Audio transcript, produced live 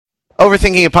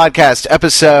Overthinking It Podcast,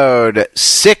 episode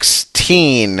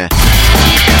 16.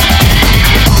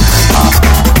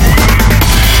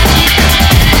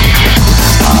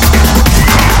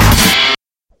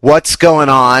 What's going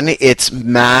on? It's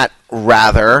Matt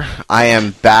Rather. I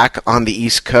am back on the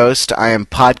East Coast. I am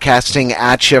podcasting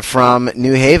at you from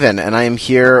New Haven, and I am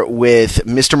here with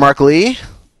Mr. Mark Lee.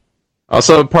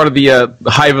 Also part of the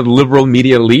hive of the liberal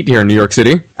media elite here in New York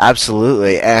City.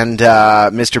 Absolutely. And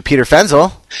Mr. Peter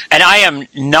Fenzel. And I am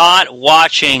not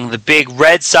watching the big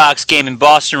Red Sox game in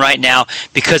Boston right now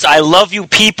because I love you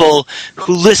people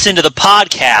who listen to the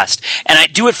podcast. And I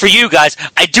do it for you guys.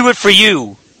 I do it for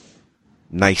you.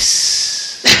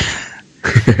 Nice.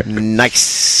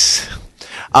 Nice.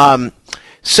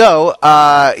 So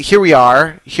here we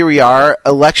are,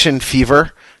 election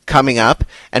fever coming up,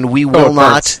 and we will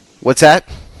not... What's that?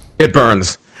 It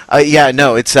burns.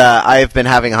 It's I have been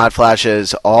having hot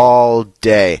flashes all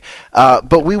day.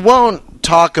 But we won't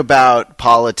talk about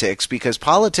politics because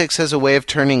politics has a way of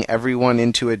turning everyone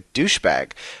into a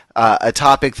douchebag, a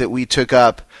topic that we took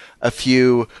up a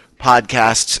few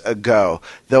podcasts ago.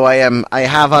 Though I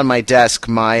have on my desk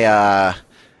my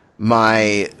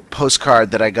postcard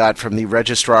that I got from the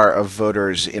registrar of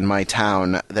voters in my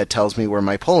town that tells me where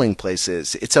my polling place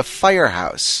is. It's a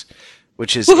firehouse,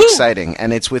 which is exciting,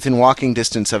 and it's within walking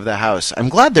distance of the house. I'm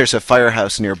glad there's a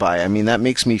firehouse nearby. I mean, that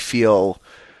makes me feel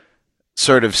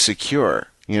sort of secure,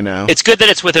 you know? It's good that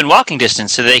it's within walking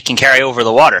distance so that they can carry over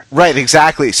the water. Right,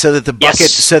 exactly. So that the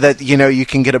bucket, so that, you know, you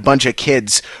can get a bunch of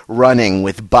kids running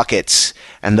with buckets,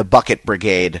 and the bucket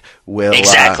brigade will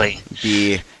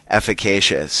be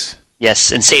efficacious.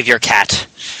 Yes, and save your cat.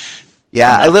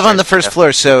 Yeah, I live on the first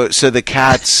floor, so the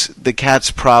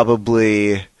cat's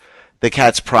probably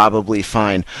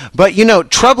fine. But, you know,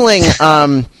 troubling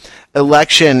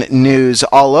election news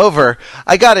all over.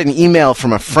 I got an email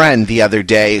from a friend the other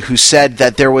day who said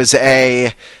that there was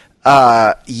a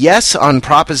yes on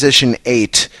Proposition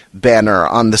 8 banner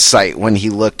on the site when he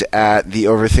looked at the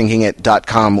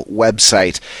overthinkingit.com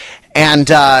website. And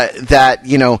that,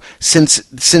 you know, since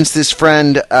this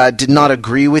friend did not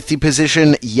agree with the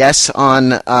position yes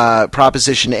on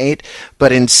Proposition 8,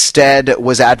 but instead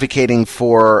was advocating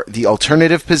for the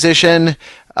alternative position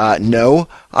no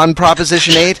on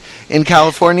Proposition 8 in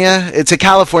California. It's a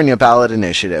California ballot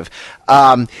initiative.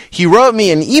 He wrote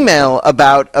me an email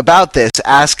about this,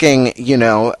 asking, you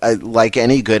know, like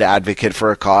any good advocate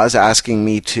for a cause, asking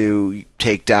me to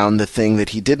take down the thing that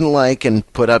he didn't like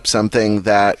and put up something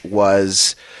that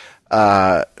was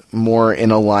more in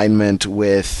alignment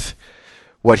with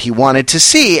what he wanted to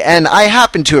see. And I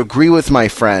happen to agree with my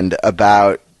friend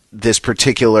about this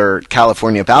particular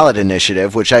California ballot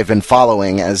initiative, which I've been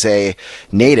following as a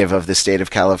native of the state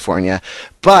of California.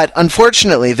 But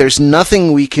unfortunately, there's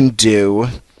nothing we can do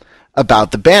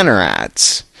about the banner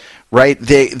ads, right?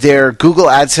 They're Google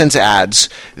AdSense ads.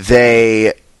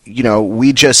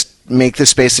 We just make the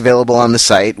space available on the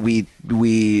site. We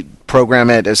program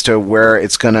it as to where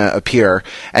it's going to appear,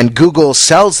 and Google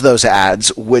sells those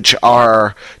ads, which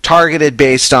are targeted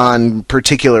based on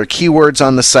particular keywords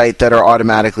on the site that are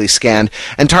automatically scanned,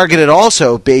 and targeted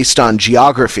also based on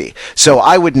geography. So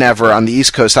I would never, on the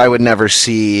East Coast, I would never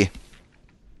see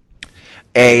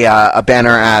a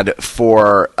banner ad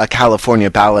for a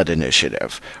California ballot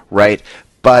initiative, right?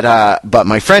 But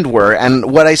my friend were,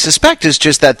 and what I suspect is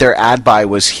just that their ad buy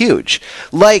was huge.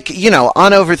 Like, you know,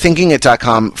 on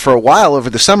overthinkingit.com for a while over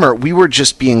the summer, we were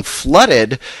just being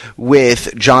flooded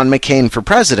with John McCain for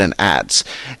president ads.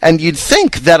 And you'd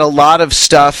think that a lot of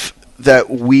stuff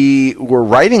that we were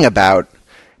writing about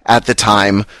at the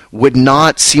time would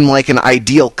not seem like an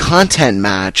ideal content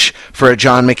match for a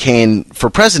John McCain for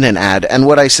president ad. And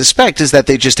what I suspect is that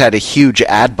they just had a huge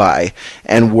ad buy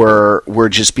and were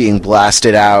just being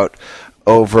blasted out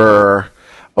over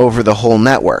the whole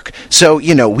network. So,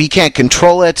 you know, we can't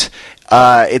control it.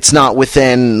 It's not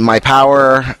within my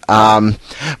power.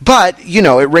 But, you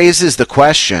know, it raises the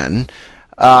question,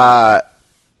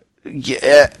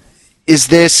 is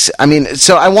this, I mean,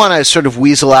 so I want to sort of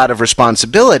weasel out of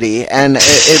responsibility, and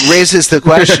it raises the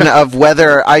question of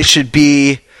whether I should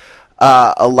be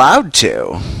allowed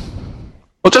to.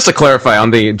 Well, just to clarify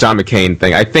on the John McCain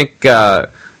thing, I think the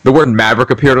word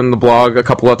maverick appeared on the blog a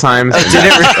couple of times. Did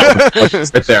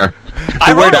it? Right there.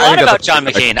 I wrote a lot about John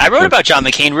McCain. I wrote about John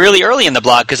McCain really early in the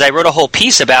blog because I wrote a whole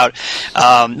piece about,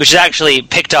 which is actually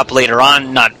picked up later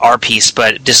on, not our piece,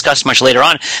 but discussed much later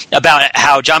on, about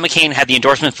how John McCain had the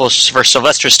endorsement for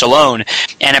Sylvester Stallone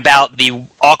and about the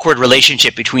awkward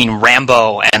relationship between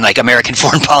Rambo and like American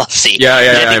foreign policy. Yeah,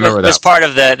 I remember that. It was part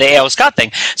of the A.L. Scott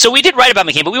thing. So we did write about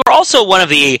McCain, but we were also one of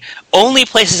the only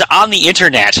places on the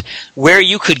internet where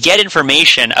you could could get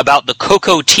information about the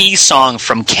Cocoa Tea song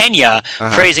from Kenya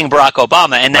praising Barack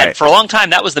Obama, and that for a long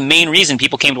time that was the main reason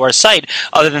people came to our site,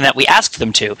 other than that we asked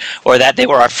them to, or that they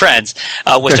were our friends,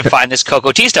 was to find this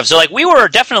Cocoa Tea stuff. So like we were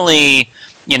definitely,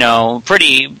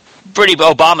 pretty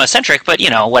Obama-centric, but,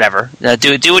 whatever.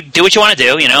 Do what you want to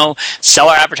do, sell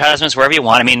our advertisements wherever you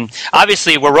want. I mean,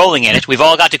 obviously, we're rolling in it. We've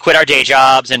all got to quit our day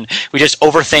jobs, and we just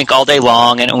overthink all day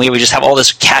long, and we just have all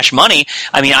this cash money.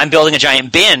 I mean, I'm building a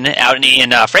giant bin out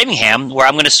in Framingham where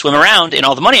I'm going to swim around in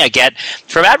all the money I get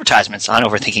from advertisements on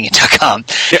overthinkingit.com.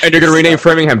 Yeah, and you're going to rename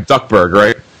Framingham Duckburg,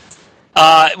 right?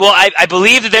 Well, I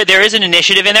believe that there is an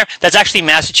initiative in there. That's actually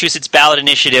Massachusetts Ballot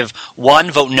Initiative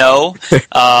 1, vote no.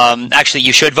 Actually,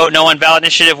 you should vote no on Ballot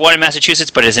Initiative 1 in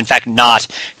Massachusetts, but it is in fact not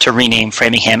to rename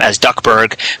Framingham as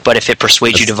Duckburg. But if it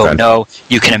persuades you to vote no,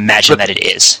 you can imagine that it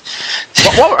is.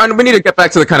 Well, we need to get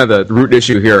back to the root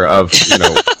issue here of,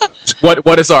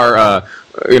 what is our...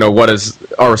 what is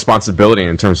our responsibility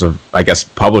in terms of, I guess,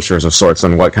 publishers of sorts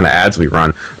and what kind of ads we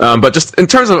run. But just in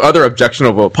terms of other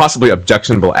possibly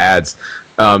objectionable ads,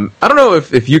 I don't know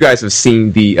if you guys have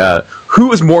seen the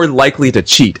who is more likely to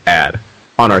cheat ad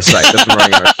on our site that's been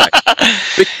running on our site.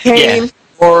 McCain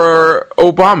or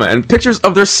Obama, and pictures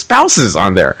of their spouses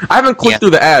on there. I haven't clicked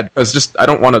through the ad because I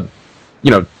don't want to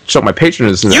show my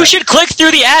patronage. You should click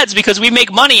through the ads because we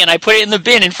make money and I put it in the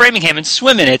bin in Framingham and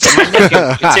swim in it. And my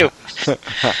nephew too.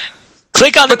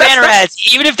 Click on the banner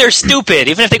ads, even if they're stupid,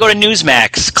 even if they go to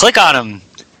Newsmax. Click on them.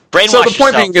 Brainwash So the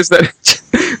point yourself. being is that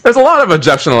there's a lot of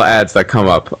objectionable ads that come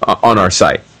up on our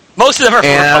site. Most of them are for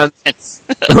Republicans.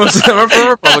 Most of them are for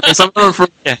Republicans. Some of them are for,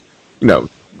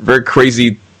 very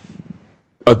crazy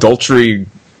adultery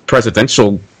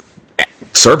presidential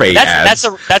survey ads.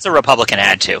 That's a Republican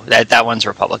ad too. That one's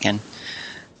Republican.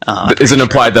 Is it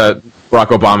implied that Barack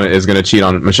Obama is going to cheat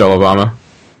on Michelle Obama?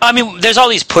 I mean, there's all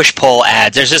these push-pull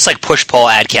ads. There's this push-pull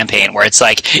ad campaign where it's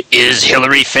like, is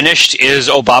Hillary finished? Is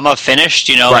Obama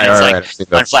finished? And it's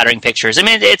unflattering pictures. I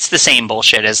mean, it's the same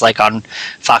bullshit as on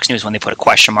Fox News when they put a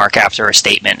question mark after a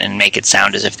statement and make it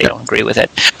sound as if they don't agree with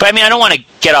it. But I mean, I don't want to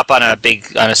get up on a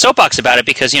soapbox about it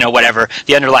because whatever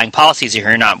the underlying policies are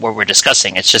here, not what we're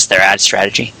discussing. It's just their ad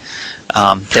strategy.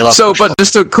 They love. So, but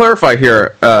just to clarify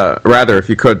here, rather, if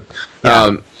you could.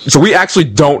 Yeah. So we actually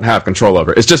don't have control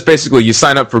over it. It's just basically you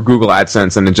sign up for Google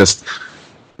AdSense and it just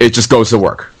goes to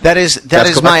work. That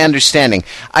is my understanding.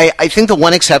 I think the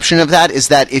one exception of that is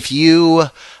that if you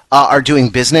are doing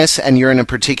business and you're in a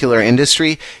particular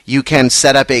industry, you can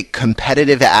set up a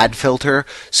competitive ad filter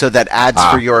so that ads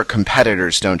for your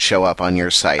competitors don't show up on your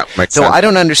site. So I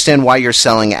don't understand why you're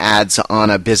selling ads on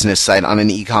a business site, on an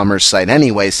e-commerce site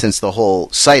anyway, since the whole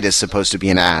site is supposed to be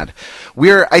an ad.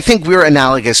 I think we're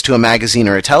analogous to a magazine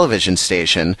or a television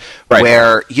station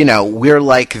where, we're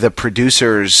like the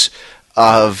producers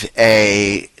of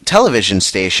a television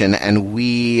station and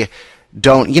we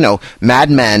don't, Mad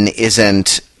Men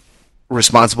isn't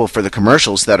responsible for the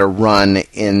commercials that are run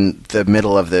in the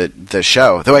middle of the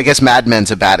show. Though I guess Mad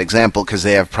Men's a bad example because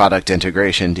they have product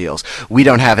integration deals. We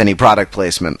don't have any product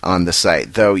placement on the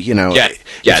site, though, if you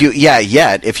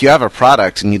have a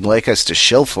product and you'd like us to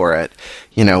shill for it,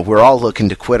 we're all looking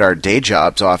to quit our day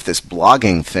jobs off this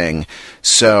blogging thing.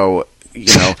 So,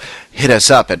 hit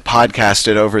us up at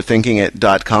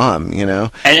podcast@overthinkingit.com,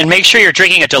 And make sure you're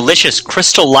drinking a delicious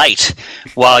Crystal Light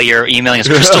while you're emailing us.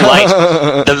 Crystal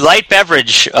Light, the light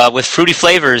beverage with fruity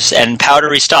flavors and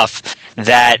powdery stuff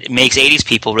that makes 80s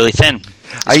people really thin.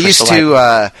 I used to,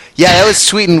 that was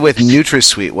sweetened with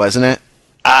NutraSweet, wasn't it?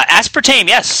 Aspartame,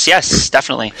 yes,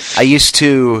 definitely. I used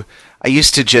to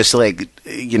just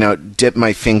dip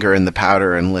my finger in the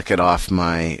powder and lick it off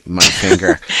my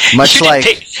finger, much like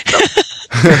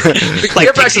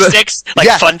Pixie Sticks,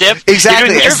 Fun Dip.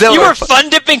 Exactly. You were fun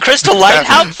dipping Crystal Light.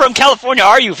 How from California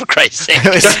are you, for Christ's sake?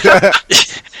 At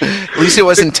least it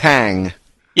wasn't Tang.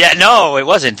 Yeah, no, it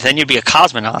wasn't. Then you'd be a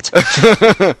cosmonaut.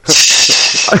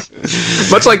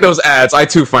 Much like those ads, I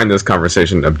too find this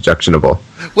conversation objectionable.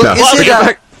 Well,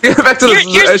 get back to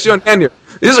the issue on hand here.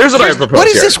 Here's what I propose. What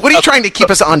is this? What are you trying to keep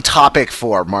us on topic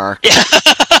for, Mark?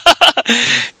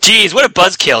 Jeez, what a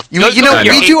buzzkill!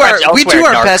 We do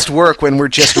our best work when we're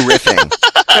just riffing.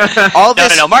 All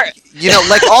this, no, Mark.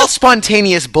 Like all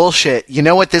spontaneous bullshit. You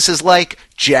know what this is like?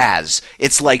 Jazz.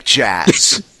 It's like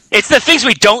jazz. It's the things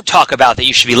we don't talk about that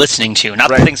you should be listening to, not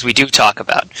the things we do talk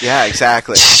about. Yeah,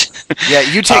 exactly. Yeah,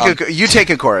 you take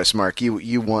a chorus, Mark.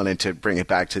 You wanted to bring it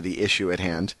back to the issue at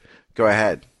hand. Go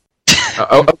ahead.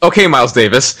 Okay, Miles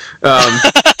Davis.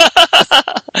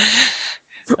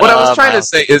 What I was trying to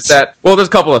say is that, well, there's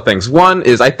a couple of things. One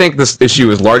is I think this issue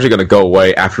is largely going to go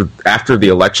away after the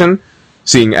election,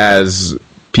 seeing as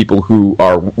people who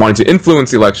are wanting to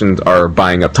influence the elections are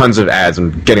buying up tons of ads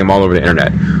and getting them all over the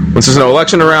internet. Once there's no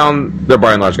election around, they're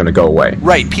by and large going to go away.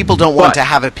 Right. People don't want to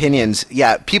have opinions.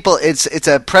 Yeah. People. It's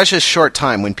a precious short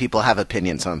time when people have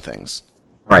opinions on things.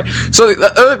 Right. So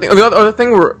the other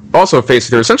thing we're also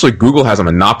facing here, essentially Google has a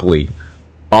monopoly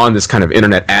on this kind of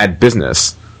internet ad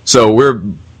business. So we're,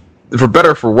 for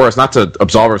better or for worse, not to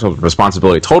absolve ourselves of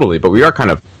responsibility totally, but we are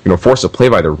kind of forced to play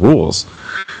by the rules.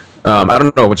 I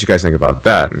don't know what you guys think about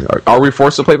that. Are we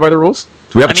forced to play by the rules?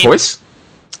 Do we have a choice?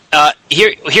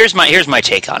 Here's my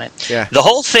take on it. Yeah. The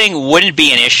whole thing wouldn't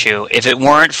be an issue if it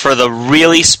weren't for the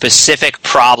really specific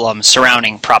problem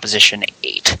surrounding Proposition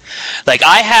 8. Like,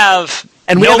 I have...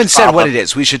 And we haven't said what it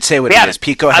is. We should say what it is.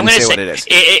 Pete, go ahead and say what it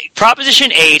is.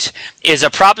 Proposition 8 is a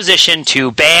proposition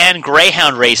to ban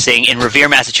Greyhound racing in Revere,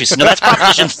 Massachusetts. No, that's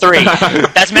Proposition 3.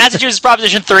 That's Massachusetts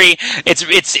Proposition 3. It's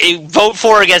vote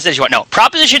for or against as you want. No,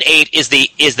 Proposition 8 is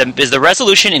the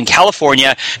resolution in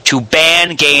California to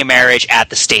ban gay marriage at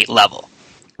the state level.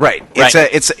 Right.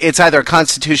 It's either a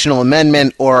constitutional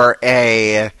amendment or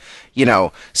a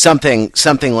something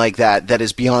like that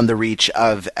is beyond the reach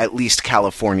of at least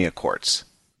California courts.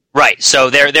 Right. So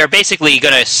they're basically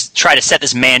going to try to set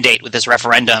this mandate with this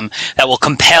referendum that will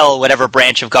compel whatever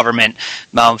branch of government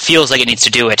feels like it needs to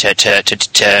do it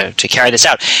to carry this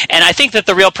out. And I think that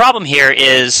the real problem here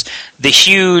is the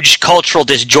huge cultural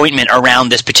disjointment around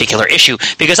this particular issue,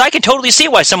 because I can totally see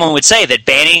why someone would say that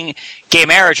banning gay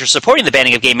marriage or supporting the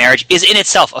banning of gay marriage is in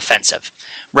itself offensive,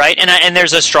 right? And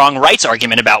there's a strong rights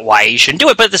argument about why you shouldn't do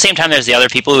it, but at the same time there's the other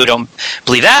people who don't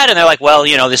believe that, and they're like, well,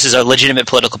 this is a legitimate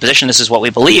political position, this is what we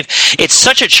believe. It's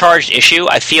such a charged issue.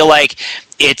 I feel like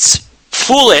it's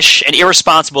foolish and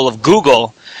irresponsible of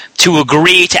Google to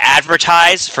agree to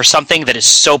advertise for something that is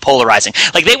so polarizing.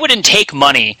 Like, they wouldn't take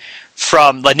money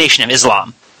from the Nation of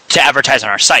Islam to advertise on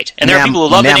our site. And there are people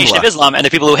who love the Nation of Islam, and there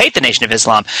are people who hate the Nation of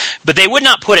Islam. But they would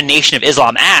not put a Nation of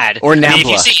Islam ad. Or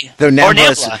NAMBLA.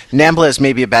 NAMBLA is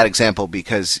maybe a bad example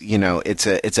because,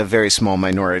 it's a very small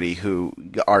minority who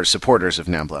are supporters of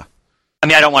NAMBLA. I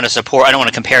mean, I don't want to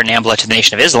compare NAMBLA to the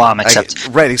Nation of Islam, except...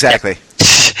 Right, exactly.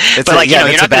 But you're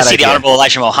not going to see the Honorable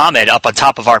Elijah Muhammad up on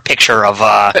top of our picture of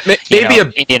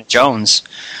Indiana Jones.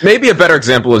 Maybe a better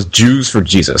example is Jews for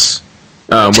Jesus.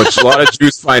 Which a lot of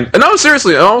Jews find. No,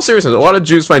 seriously, in all seriousness, a lot of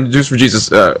Jews find Jews for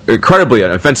Jesus incredibly an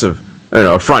offensive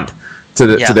affront to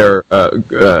their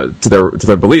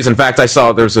beliefs. In fact, I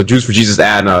saw there's a Jews for Jesus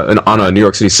ad on a New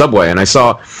York City subway, and I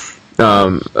saw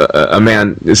a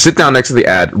man sit down next to the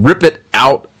ad, rip it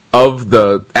out of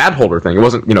the ad holder thing. It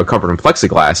wasn't covered in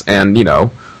plexiglass, and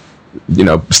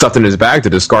stuffed in his bag to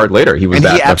discard later.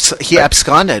 He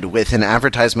absconded with an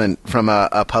advertisement from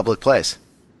a public place.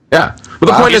 Yeah.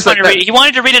 Well, the point is he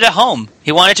wanted to read it at home.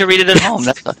 He wanted to read it at home.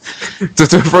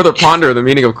 to further ponder the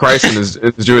meaning of Christ and his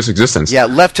Jewish existence. Yeah,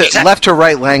 left to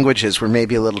right languages were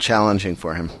maybe a little challenging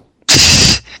for him.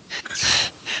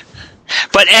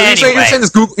 But anyway, you're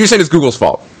saying it's Google's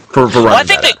fault for running I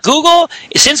think that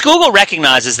since Google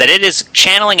recognizes that it is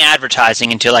channeling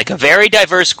advertising into like a very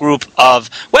diverse group of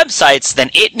websites, then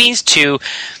it needs to.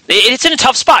 It's in a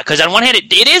tough spot because on one hand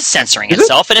it is censoring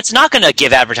itself, and it's not going to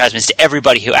give advertisements to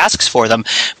everybody who asks for them.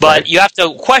 But you have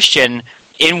to question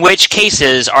in which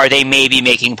cases are they maybe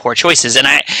making poor choices. And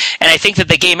I think that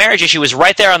the gay marriage issue is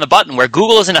right there on the button where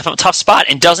Google is in a tough spot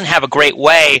and doesn't have a great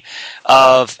way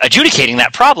of adjudicating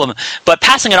that problem, but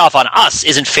passing it off on us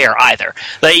isn't fair either.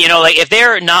 If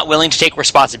they're not willing to take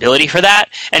responsibility for that,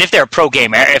 and if they're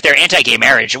if they're anti-gay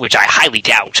marriage, which I highly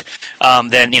doubt,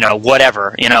 then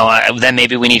whatever, then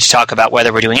maybe we need to talk about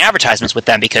whether we're doing advertisements with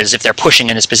them, because if they're pushing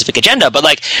in a specific agenda. But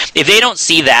if they don't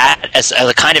see that as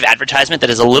a kind of advertisement that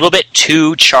is a little bit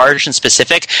too charged and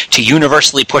specific to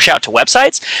universally push out to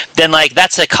websites, then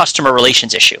that's a customer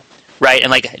relations issue. Right?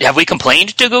 And have we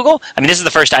complained to Google? I mean, this is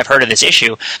the first I've heard of this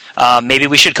issue. Maybe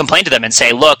we should complain to them and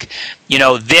say, look,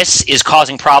 this is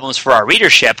causing problems for our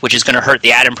readership, which is going to hurt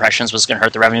the ad impressions, which is going to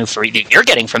hurt the revenue you're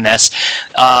getting from this.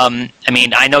 I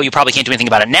mean, I know you probably can't do anything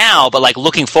about it now, but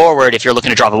looking forward, if you're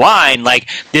looking to draw the line,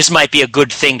 this might be a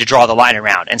good thing to draw the line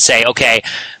around and say, okay,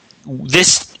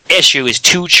 this issue is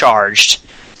too charged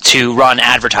to run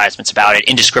advertisements about it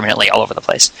indiscriminately all over the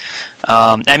place.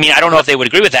 I mean, I don't know if they would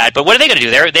agree with that, but what are they going to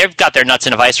do? They've got their nuts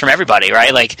in a vice from everybody,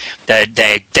 right?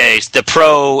 The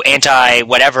pro, anti,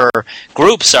 whatever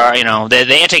groups are,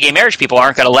 the anti-gay marriage people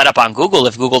aren't going to let up on Google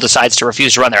if Google decides to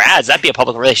refuse to run their ads. That'd be a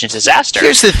public relations disaster.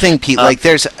 Here's the thing, Pete. I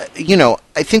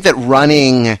think that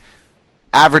running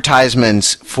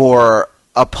advertisements for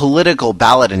a political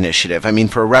ballot initiative, I mean,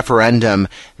 for a referendum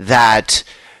that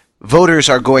voters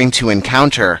are going to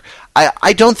encounter,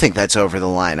 I don't think that's over the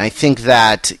line. I think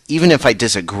that even if I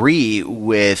disagree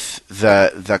with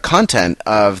the content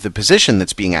of the position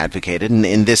that's being advocated, and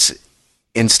in this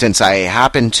instance I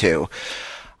happen to,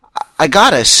 I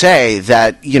gotta say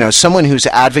that, someone who's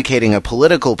advocating a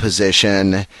political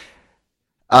position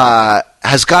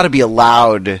has got to be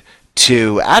allowed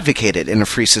to advocate it in a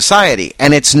free society.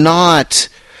 And it's not,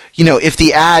 if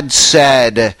the ad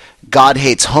said God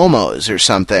hates homos or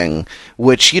something,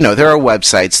 which, there are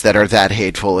websites that are that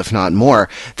hateful, if not more,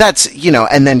 that's,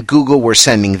 and then Google were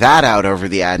sending that out over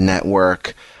the ad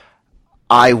network,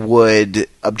 I would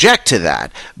object to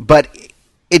that. But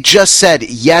it just said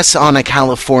yes on a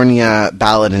California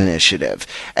ballot initiative.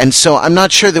 And so I'm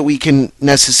not sure that we can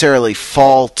necessarily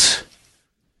fault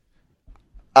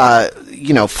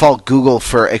Google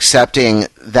for accepting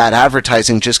that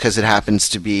advertising just because it happens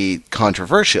to be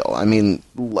controversial. I mean,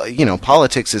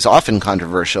 politics is often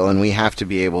controversial, and we have to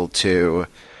be able to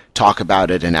talk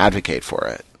about it and advocate for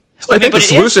it. I think the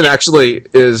solution actually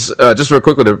is, just real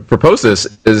quickly to propose this,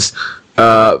 is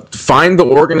find the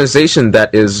organization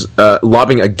that is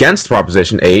lobbying against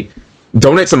Proposition 8,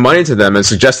 donate some money to them, and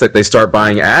suggest that they start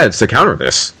buying ads to counter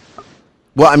this.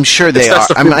 Well, I'm sure they are.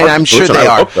 I'm sure they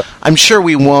are. I'm sure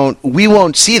we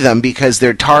won't see them because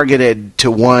they're targeted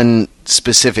to one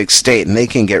specific state, and they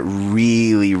can get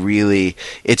really, really.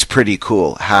 It's pretty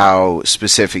cool how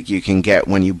specific you can get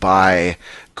when you buy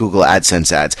Google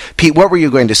AdSense ads. Pete, what were you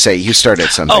going to say? You started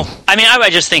something. Oh, I mean, I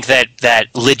just think that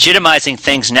legitimizing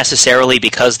things necessarily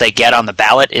because they get on the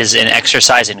ballot is an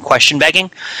exercise in question begging,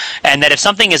 and that if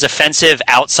something is offensive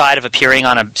outside of appearing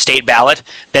on a state ballot,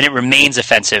 then it remains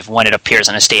offensive when it appears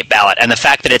on a state ballot. And the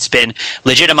fact that it's been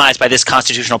legitimized by this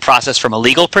constitutional process from a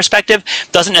legal perspective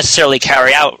doesn't necessarily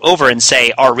carry out over and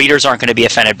say our readers aren't going to be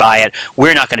offended by it,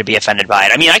 we're not going to be offended by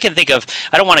it. I mean, I can think of,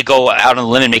 I don't want to go out on a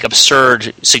limb and make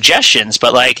absurd suggestions,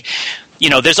 but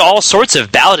there's all sorts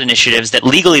of ballot initiatives that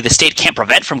legally the state can't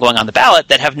prevent from going on the ballot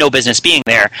that have no business being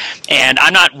there. And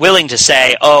I'm not willing to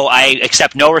say, I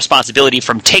accept no responsibility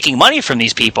from taking money from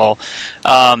these people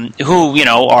who,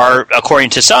 are,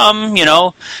 according to some,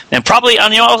 and probably,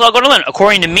 I'll go to limit.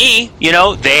 According to me,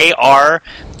 they are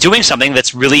doing something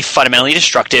that's really fundamentally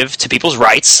destructive to people's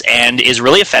rights and is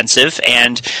really offensive,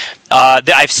 and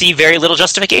I see very little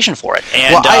justification for it.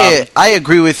 And, well, I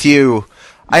agree with you.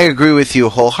 I agree with you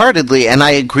wholeheartedly, and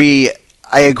I agree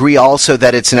also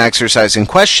that it's an exercise in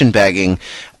question begging,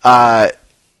 because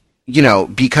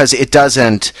it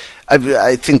doesn't.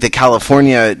 I think the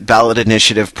California ballot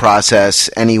initiative process,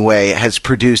 anyway, has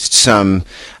produced some.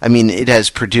 I mean, it has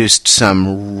produced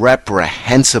some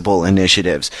reprehensible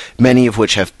initiatives, many of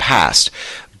which have passed,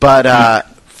 but.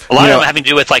 A lot of them having to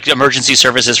do with emergency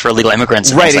services for illegal immigrants.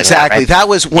 And right, exactly. Like that, right? That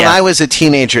was when I was a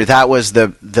teenager. That was the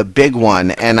big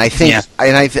one, and I think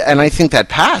I think that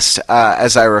passed,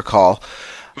 as I recall.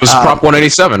 It was Prop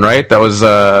 187, right? That was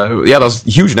that was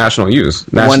huge national news.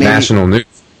 National news.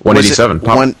 187.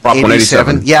 Prop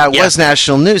 187. Yeah, it was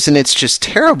national news, and it's just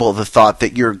terrible, the thought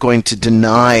that you're going to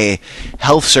deny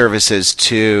health services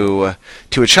to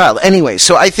a child. Anyway,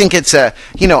 so I think it's a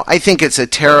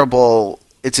terrible.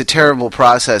 It's a terrible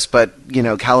process, but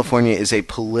California is a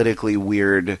politically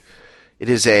weird. It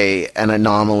is an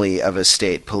anomaly of a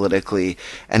state politically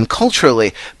and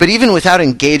culturally. But even without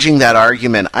engaging that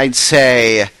argument, I'd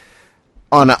say,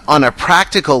 on a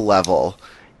practical level,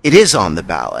 it is on the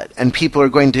ballot, and people are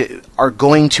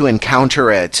going to encounter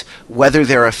it, whether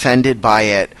they're offended by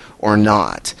it or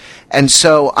not. And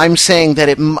so I'm saying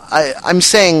that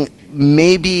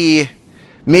maybe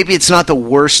it's not the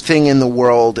worst thing in the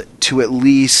world to at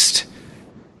least,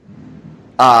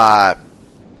 allow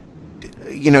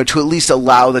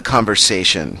the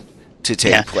conversation to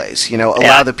take place.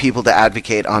 Allow the people to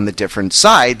advocate on the different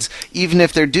sides, even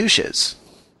if they're douches.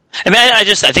 I mean, I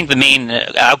think the main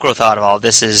outgrowth out of all of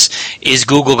this is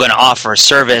Google going to offer a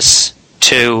service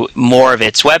to more of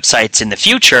its websites in the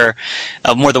future,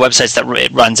 more of the websites that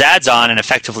it runs ads on and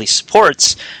effectively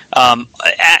supports,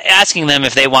 asking them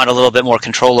if they want a little bit more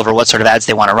control over what sort of ads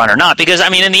they want to run or not. Because, I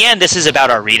mean, in the end, this is about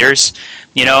our readers,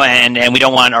 and we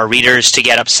don't want our readers to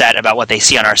get upset about what they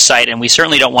see on our site, and we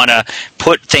certainly don't want to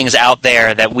put things out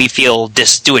there that we feel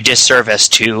do a disservice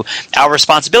to our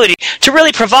responsibility to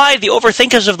really provide the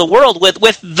overthinkers of the world with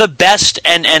the best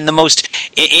and the most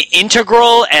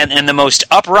integral and the most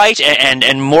upright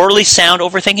and morally sound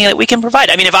overthinking that we can provide.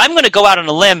 I mean, if I'm going to go out on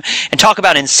a limb and talk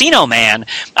about Encino Man,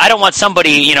 I don't want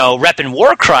somebody, repping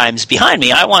war crimes behind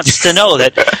me. I want to know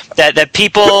that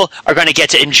people are going to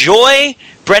get to enjoy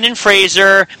Brendan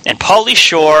Fraser and Pauly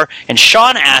Shore and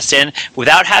Sean Astin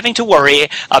without having to worry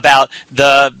about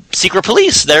the secret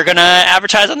police. They're going to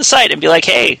advertise on the site and be like,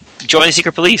 hey, join the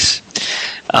secret police.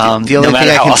 The only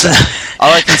thing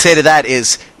all I can say to that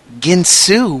is,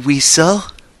 Ginsu, Weasel.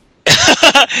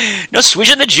 No,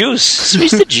 squeeze the juice.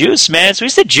 Squeeze the juice, man.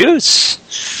 Squeeze the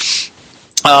juice.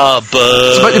 But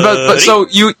so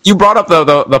you brought up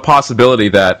the possibility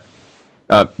that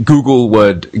Google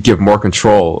would give more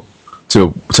control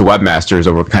to webmasters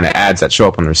over kind of ads that show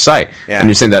up on their site. Yeah. And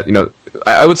you're saying that,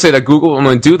 I would say that Google will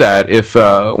only do that if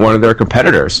one of their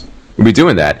competitors will be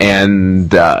doing that. And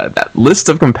that list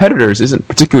of competitors isn't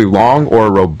particularly long or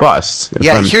robust.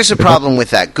 Yeah, here's the problem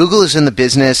with that. Google is in the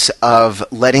business of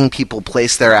letting people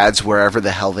place their ads wherever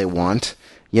the hell they want.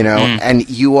 And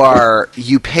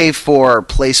you pay for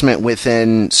placement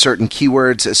within certain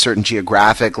keywords, a certain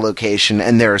geographic location,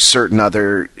 and there's certain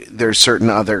other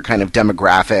kind of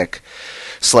demographic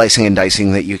slicing and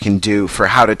dicing that you can do for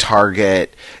how to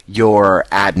target your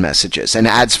ad messages. And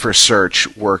ads for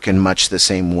search work in much the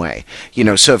same way.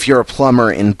 So if you're a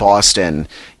plumber in Boston,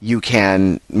 you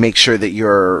can make sure that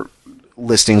your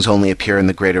listings only appear in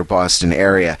the greater Boston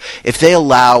area. If they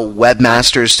allow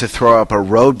webmasters to throw up a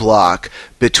roadblock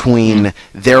between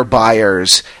their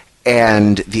buyers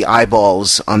and the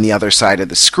eyeballs on the other side of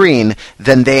the screen,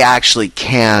 then they actually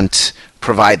can't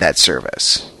provide that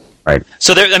service. Right.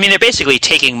 So they're basically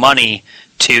taking money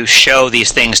to show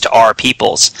these things to our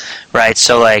peoples, right?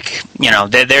 So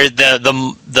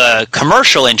the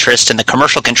commercial interest and the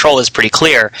commercial control is pretty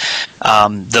clear.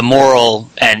 The moral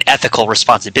and ethical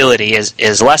responsibility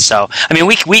is less so.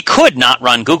 We could not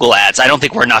run Google ads. I don't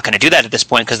think we're not going to do that at this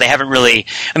point because they haven't really.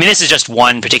 This is just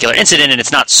one particular incident, and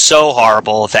it's not so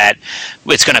horrible that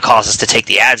it's going to cause us to take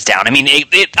the ads down.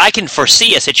 I can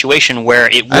foresee a situation where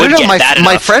it would get bad enough.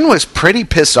 My friend was pretty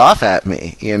pissed off at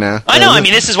me. I know.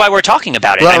 This is why we're talking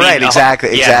about it. Well, right.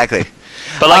 Exactly.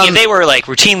 But if they were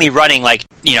routinely running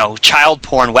child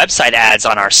porn website ads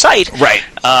on our site, right?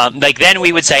 Then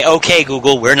we would say, okay,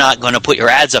 Google, we're not going to put your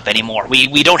ads up anymore.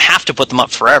 We don't have to put them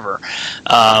up forever.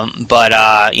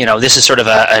 But this is sort of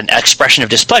an expression of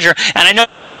displeasure, and I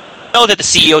know that the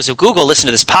CEOs of Google listen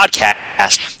to this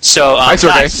podcast. So, hi,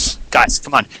 Sergey. Guys,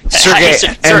 come on. Sergey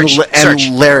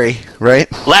and Larry, right?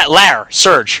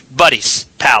 Serge, buddies,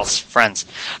 pals, friends.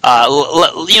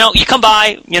 You come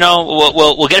by.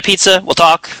 We'll get a pizza. We'll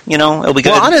talk. It'll be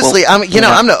good. Well, honestly, I'm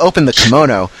going to open the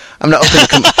kimono. I'm going to open the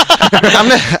kimono.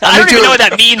 I don't even know what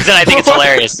that means, and I think it's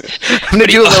hilarious. I'm going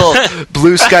to do a little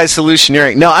blue sky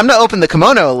solutioneering. No, I'm going to open the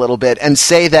kimono a little bit and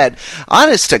say that,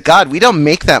 honest to God, we don't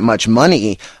make that much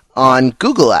money on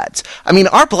Google Ads.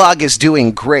 Our blog is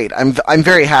doing great. I'm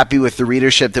very happy with the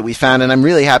readership that we found, and I'm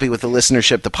really happy with the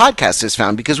listenership the podcast has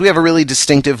found because we have a really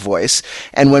distinctive voice.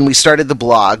 And when we started the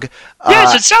blog,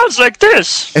 yes, it sounds like this.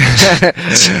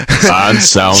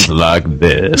 Sounds like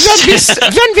this.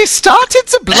 When we started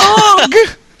the blog,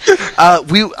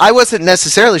 I wasn't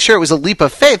necessarily sure. It was a leap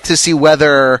of faith to see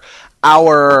whether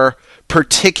our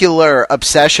particular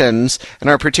obsessions and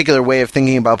our particular way of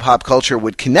thinking about pop culture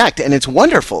would connect, and it's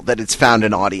wonderful that it's found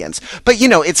an audience. But,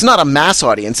 it's not a mass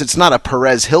audience. It's not a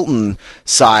Perez Hilton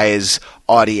size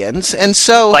audience, and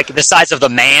so... Like the size of the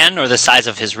man or the size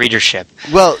of his readership?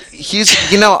 Well, he's,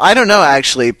 I don't know,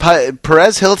 actually.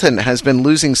 Perez Hilton has been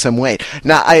losing some weight.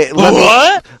 Now, Hold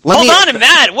on,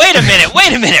 Matt. Wait a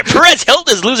minute. Perez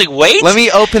Hilton is losing weight? Let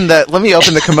me open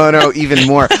the kimono even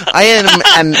more. I am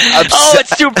Oh,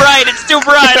 it's too bright.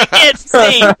 I can't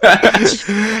see.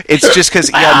 It's just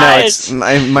because,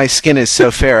 my skin is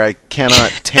so fair, I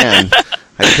cannot tan.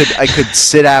 I could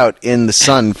sit out in the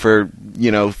sun for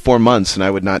 4 months and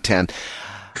I would not tan,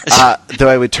 though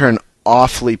I would turn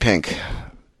awfully pink.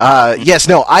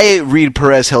 I read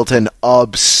Perez Hilton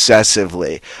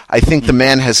obsessively. I think the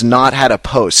man has not had a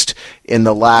post in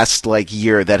the last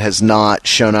year that has not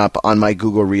shown up on my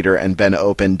Google Reader and been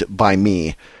opened by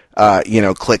me.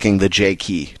 Clicking the J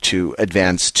key to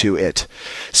advance to it.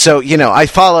 So, I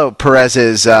follow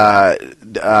Perez's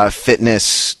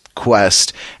fitness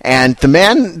quest, and the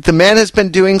man has been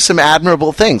doing some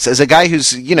admirable things as a guy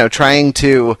who's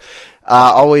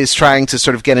always trying to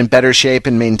sort of get in better shape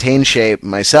and maintain shape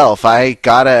myself. I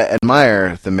gotta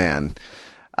admire the man.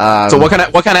 So what kind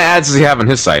of ads does he have on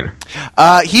his site?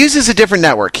 He uses a different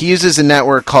network. He uses a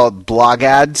network called Blog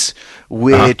Ads,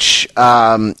 which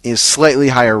is slightly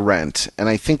higher rent, and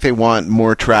I think they want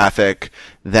more traffic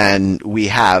than we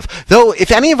have. Though,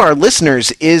 if any of our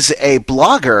listeners is a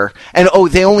blogger, and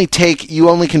you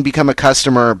only can become a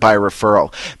customer by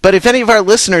referral. But if any of our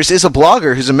listeners is a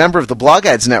blogger who's a member of the Blog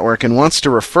Ads network and wants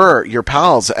to refer your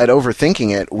pals at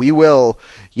Overthinking It, we will,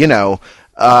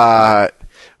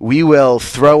 we will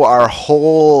throw our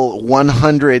whole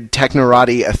 100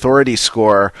 Technorati authority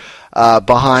score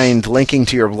behind linking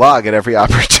to your blog at every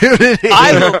opportunity.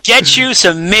 I will get you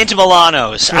some mint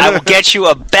Milanos. I will get you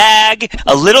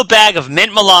a little bag of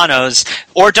mint Milanos,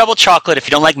 or double chocolate if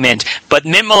you don't like mint, but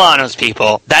mint Milanos,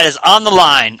 people. That is on the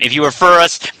line if you refer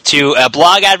us to a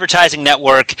blog advertising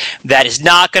network that is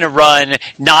not going to run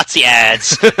Nazi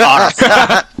ads.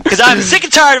 Because I'm sick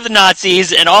and tired of the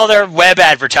Nazis and all their web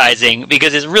advertising,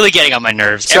 because it's really getting on my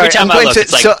nerves. Sorry, Every time I look,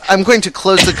 it's like... So I'm going to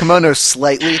close the kimono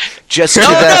slightly, just to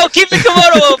No, keep the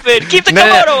kimono open! Keep the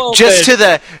kimono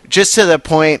open! Just to the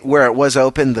point where it was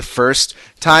open the first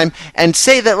time, and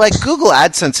say that, like, Google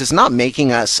AdSense is not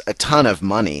making us a ton of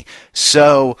money.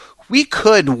 So we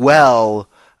could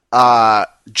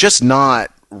just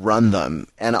not run them.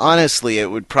 And honestly, it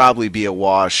would probably be a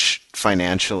wash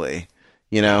financially.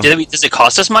 You know, does it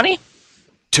cost us money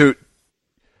to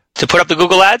put up the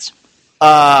Google ads?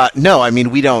 No, I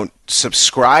mean, we don't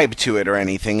subscribe to it or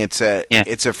anything. It's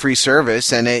a free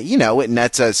service, and it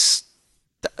nets us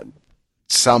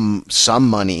some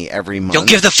money every month. Don't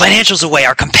give the financials away.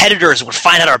 Our competitors would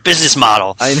find out our business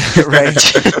model. I know, right?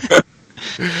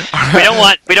 We don't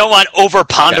want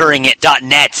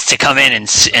overponderingit.net to come in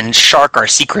and shark our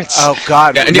secrets. Oh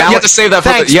God! Yeah, and you have to save that.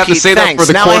 Thanks, that for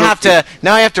the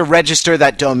now I have to register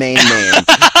that domain name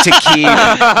to keep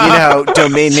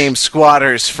domain name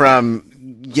squatters from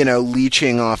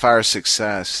leeching off our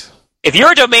success. If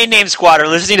you're a domain name squatter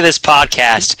listening to this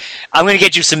podcast, I'm going to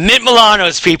get you some Mint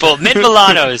Milanos, people. Mint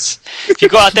Milanos. If you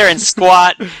go out there and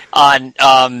squat on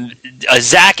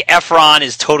Zac Efron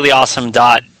is totally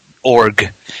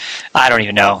awesome.org. I don't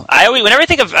even know. Whenever I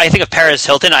think of Paris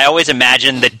Hilton, I always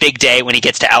imagine the big day when he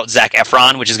gets to out Zac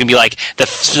Efron, which is going to be like the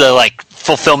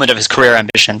fulfillment of his career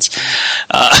ambitions.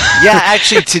 Yeah,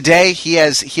 actually, today he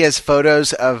has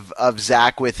photos of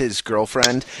Zac with his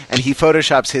girlfriend, and he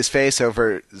photoshops his face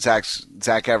over Zac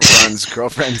Efron's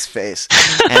girlfriend's face,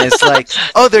 and it's like,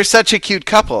 oh, they're such a cute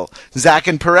couple, Zac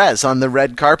and Perez on the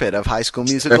red carpet of High School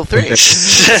Musical 3.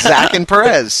 Zac and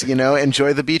Perez,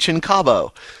 enjoy the beach in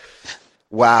Cabo.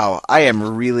 Wow,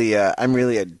 I'm really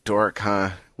a dork,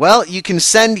 huh? Well, you can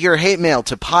send your hate mail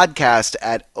to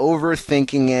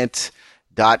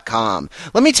podcast@overthinkingit.com.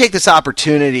 Let me take this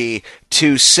opportunity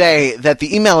to say that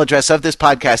the email address of this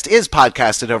podcast is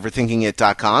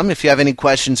podcast@overthinkingit.com. If you have any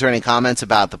questions or any comments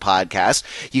about the podcast,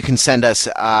 you can send us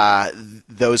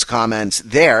those comments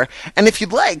there. And if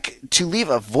you'd like to leave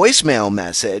a voicemail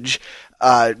message,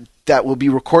 that will be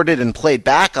recorded and played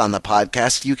back on the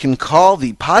podcast, you can call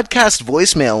the podcast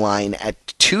voicemail line at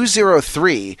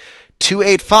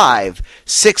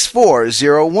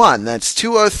 203-285-6401. That's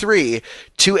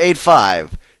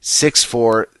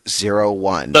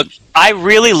 203-285-6401. Look, I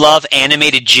really love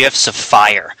animated GIFs of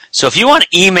fire. So if you want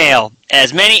to email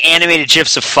as many animated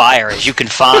GIFs of fire as you can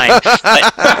find,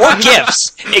 or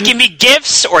GIFs. It can be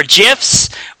GIFs or GIFs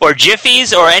or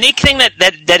Jiffies or anything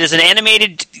that is an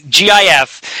animated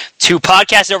GIF to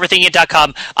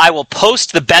podcast@overthinkingit.com. I will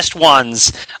post the best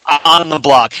ones on the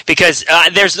blog, because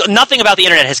there's nothing about the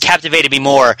internet has captivated me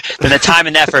more than the time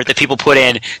and effort that people put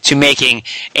in to making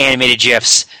animated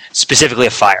GIFs specifically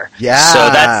of fire. Yeah. So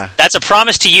that's a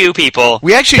promise to you people.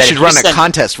 We actually should run a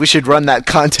contest. We should run that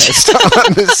contest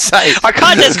on the site. Our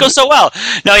contest goes so well.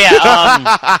 No,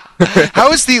 yeah.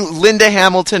 How is the Linda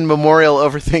Hamilton Memorial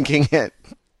Overthinking It?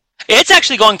 It's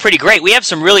actually going pretty great. We have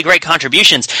some really great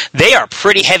contributions. They are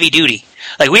pretty heavy duty.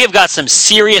 Like, we have got some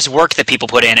serious work that people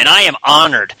put in, and I am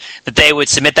honored that they would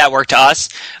submit that work to us.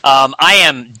 I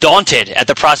am daunted at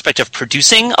the prospect of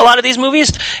producing a lot of these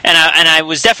movies, and I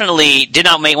was definitely did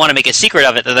not want to make a secret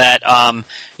of it that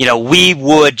we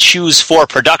would choose for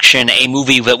production a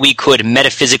movie that we could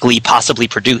metaphysically possibly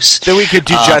produce. That we could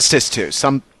do justice to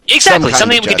Exactly,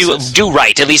 something we can do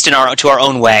right, at least to our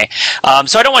own way.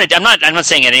 So I don't want to. I'm not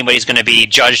saying that anybody's going to be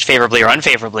judged favorably or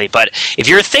unfavorably. But if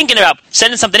you're thinking about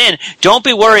sending something in, don't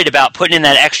be worried about putting in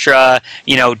that extra,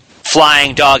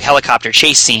 flying dog helicopter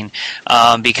chase scene,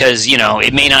 because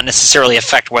it may not necessarily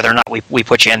affect whether or not we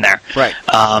put you in there. Right.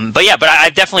 But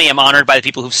I definitely am honored by the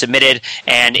people who've submitted,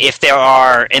 and if there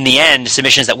are in the end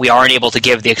submissions that we aren't able to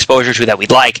give the exposure to that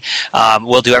we'd like,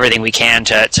 we'll do everything we can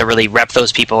to really rep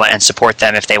those people and support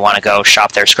them if they want to go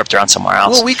shop their script around somewhere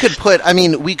else. Well, we could put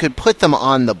them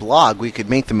on the blog. We could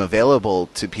make them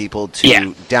available to people to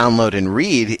download and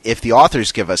read if the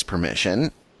authors give us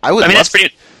permission. I'd love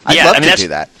to do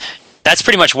that. That's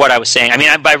pretty much what I was saying. I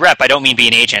mean, by rep, I don't mean be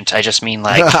an agent. I just mean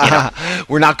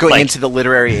we're not going into the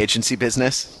literary agency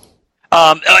business.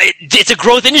 It's a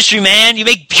growth industry, man. You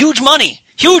make huge money.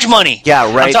 Huge money.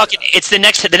 Yeah, right. I'm talking. It's the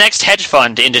next hedge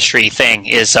fund industry thing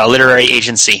is literary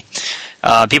agency.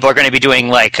 People are going to be doing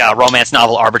romance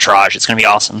novel arbitrage. It's going to be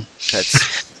awesome.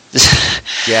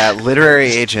 Yeah,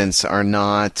 literary agents are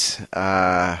not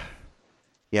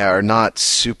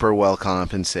super well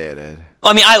compensated.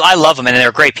 Well, I mean, I love them, and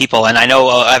they're great people, and I know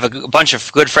I have a bunch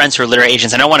of good friends who are literary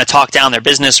agents, and I don't want to talk down their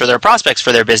business or their prospects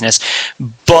for their business,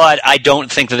 but I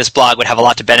don't think that this blog would have a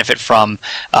lot to benefit from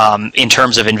in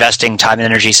terms of investing time and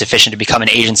energy sufficient to become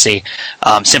an agency,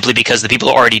 simply because the people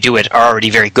who already do it are already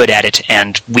very good at it,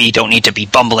 and we don't need to be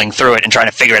bumbling through it and trying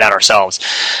to figure it out ourselves.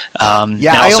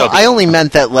 I only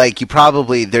meant that, like,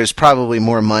 there's probably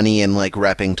more money in, like,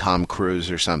 repping Tom Cruise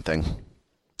or something.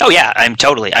 Oh, yeah, I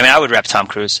would rep Tom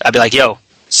Cruise. I'd be like, yo,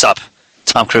 sup,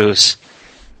 Tom Cruise.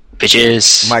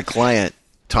 Bitches. My client,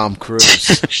 Tom Cruise.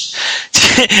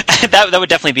 that would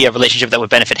definitely be a relationship that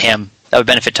would benefit him. That would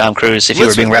benefit Tom Cruise if he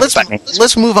were being repped by me.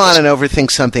 Let's move on and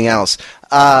overthink something else.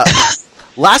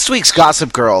 Last week's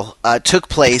Gossip Girl took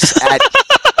place at...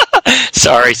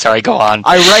 Sorry, go on.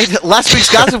 Last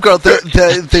week's Gossip Girl,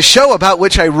 the show about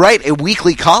which I write a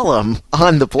weekly column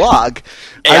on the blog.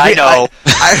 Yeah, I know.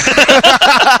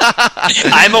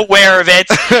 I'm aware of it.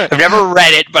 I've never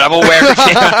read it, but I'm aware of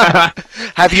it.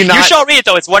 Have you not? You shall read it,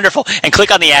 though. It's wonderful. And click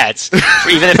on the ads,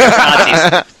 even if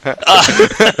they're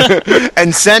Nazis.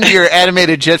 And send your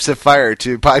animated GIFs of fire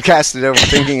to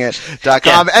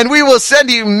podcast@overthinkingit.com, and we will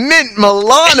send you Mint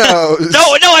Milanos.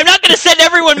 No, I'm not going to send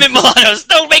everyone Mint Milanos.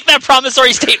 Don't make that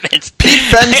promissory statement. Pete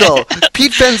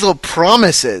Benzel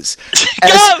promises.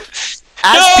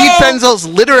 As Pete Benzel's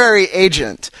literary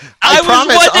agent, I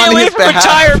promise was 1 day away from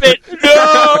retirement.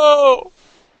 No.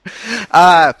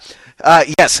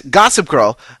 Yes, Gossip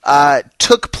Girl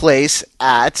took place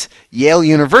at Yale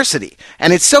University,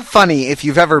 and it's so funny if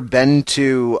you've ever been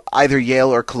to either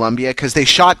Yale or Columbia, because they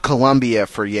shot Columbia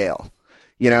for Yale.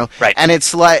 You know, right? And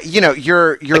it's like, you know,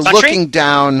 you're looking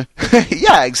down.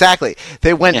 Yeah, exactly.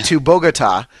 They went to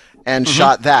Bogota and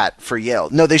shot that for Yale.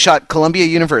 No, they shot Columbia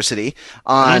University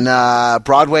on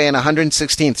Broadway and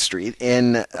 116th Street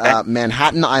in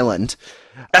Manhattan Island.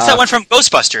 That's that one from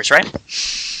Ghostbusters, right?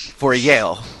 For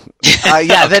Yale.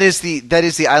 Yeah, that is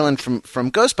the island from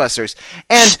Ghostbusters.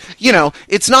 And, you know,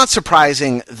 it's not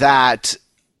surprising that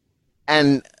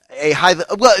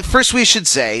first we should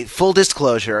say, full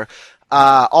disclosure,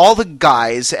 all the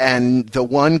guys and the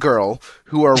one girl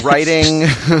who are writing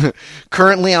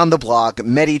currently on the blog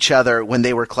met each other when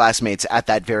they were classmates at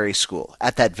that very school,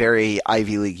 at that very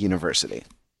Ivy League university.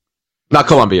 Not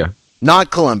Columbia.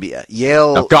 Not Columbia.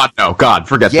 Yale. No, God,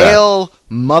 forget Yale that. Yale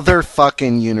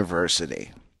motherfucking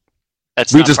University.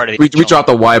 That's we dropped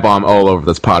the Y bomb all over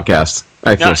this podcast.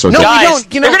 I feel so. No, guys, we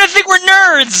don't. You know, they're gonna think we're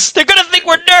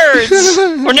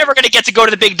nerds. We're never gonna get to go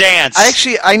to the big dance.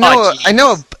 I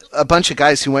know a bunch of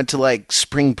guys who went to like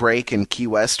spring break in Key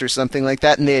West or something like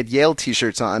that, and they had Yale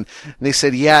T-shirts on. And they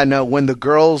said, "Yeah, no, when the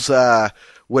girls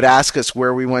would ask us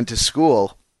where we went to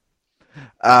school,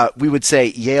 we would say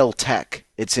Yale Tech.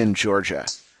 It's in Georgia,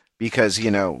 because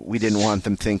you know we didn't want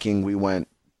them thinking we went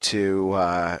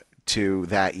to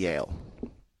that Yale."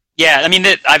 Yeah, I mean,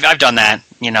 I've done that.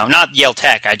 You know, not Yale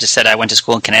Tech. I just said I went to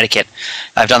school in Connecticut.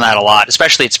 I've done that a lot,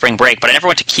 especially at spring break. But I never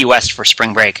went to Key West for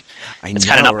spring break. It's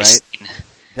kind of not right?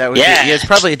 It's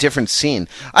probably a different scene.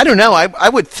 I don't know. I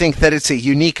would think that it's a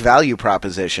unique value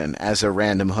proposition as a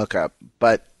random hookup,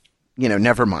 but you know,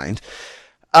 never mind.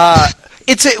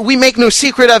 We make no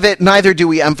secret of it. Neither do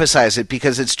we emphasize it,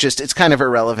 because it's kind of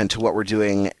irrelevant to what we're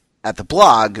doing at the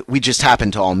blog. We just happen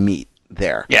to all meet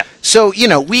there. Yeah. So, you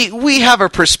know, we have a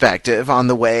perspective on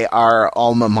the way our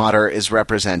alma mater is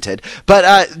represented, but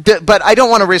I don't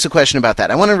want to raise a question about that.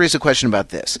 I want to raise a question about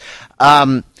this.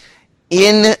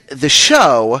 In the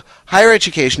show, higher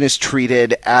education is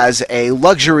treated as a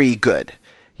luxury good,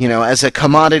 you know, as a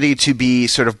commodity to be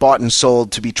sort of bought and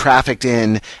sold, to be trafficked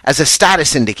in, as a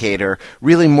status indicator,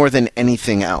 really more than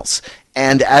anything else.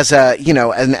 And as a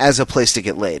place to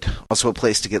get laid, also a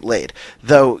place to get laid.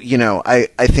 Though, you know, I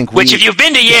think which, if you've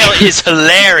been to Yale, is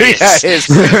hilarious. Yeah, it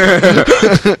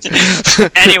is.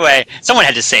 Anyway, someone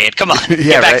had to say it. Come on,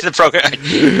 get back to the program.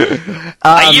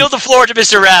 I yield the floor to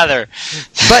Mr. Rather.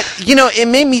 But, you know, it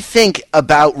made me think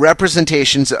about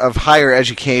representations of higher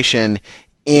education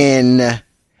in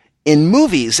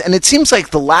movies, and it seems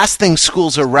like the last thing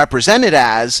schools are represented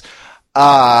as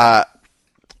are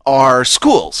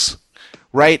schools.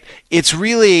 Right? It's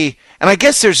really, and I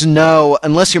guess there's no,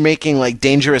 unless you're making like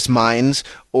Dangerous Minds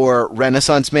or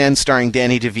Renaissance Man starring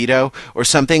Danny DeVito or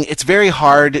something, it's very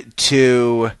hard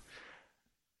to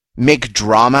make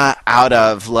drama out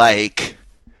of like,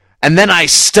 and then I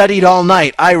studied all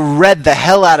night. I read the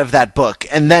hell out of that book.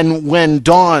 And then when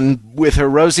dawn with her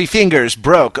rosy fingers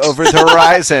broke over the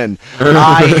horizon,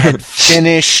 I had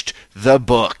finished the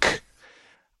book.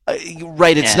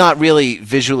 right, it's not really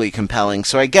visually compelling.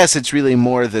 So I guess it's really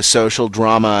more the social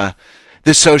drama,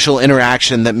 the social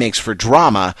interaction that makes for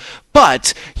drama.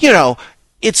 But,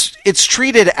 it's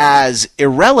treated as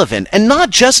irrelevant, and not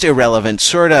just irrelevant,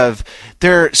 sort of,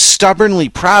 they're stubbornly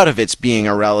proud of its being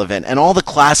irrelevant, and all the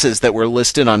classes that were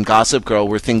listed on Gossip Girl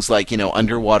were things like,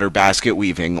 underwater basket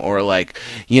weaving, or like,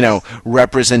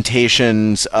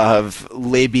 representations of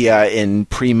labia in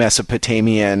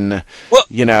pre-Mesopotamian,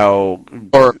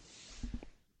 or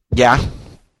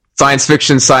science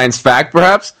fiction, science fact,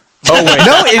 perhaps? Oh wait,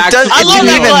 no, it does. I love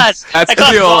that class. That's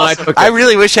the deal. Awesome. I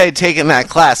really wish I had taken that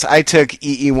class. I took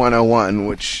EE 101,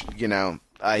 which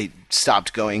I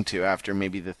stopped going to after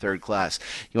maybe the third class.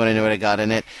 You want to know what I got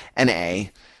in it? An A.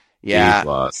 Yeah,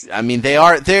 I mean there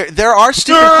are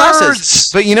stupid classes,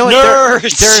 but you know what?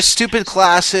 There are stupid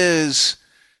classes.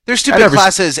 There's stupid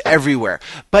classes everywhere,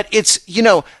 but it's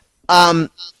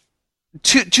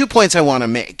Two points I want to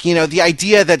make. The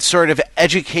idea that sort of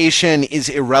education is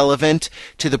irrelevant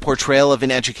to the portrayal of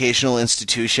an educational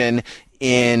institution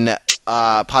in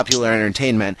popular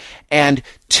entertainment, and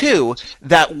two,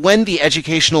 that when the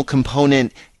educational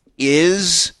component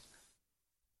is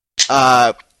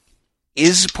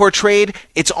portrayed,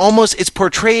 it's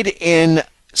portrayed in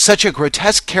such a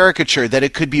grotesque caricature that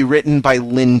it could be written by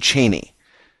Lynn Chaney.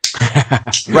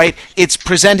 Right? It's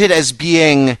presented as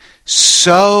being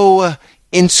so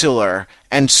insular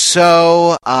and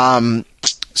so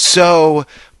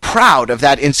proud of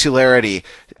that insularity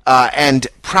and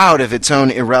proud of its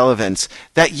own irrelevance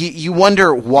that you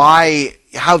wonder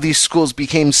how these schools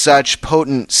became such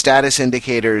potent status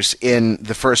indicators in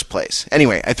the first place.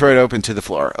 Anyway, I throw it open to the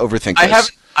floor. Overthink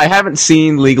this. I haven't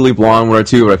seen Legally Blonde 1 or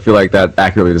 2, but I feel like that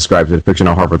accurately describes the depiction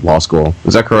of Harvard Law School.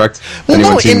 Is that correct? Well,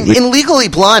 no, in Legally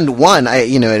Blonde 1, I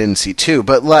didn't see 2,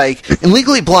 but in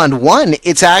Legally Blonde 1,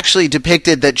 it's actually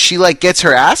depicted that she gets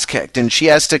her ass kicked and she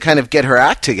has to kind of get her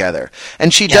act together.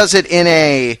 And she does it in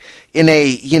a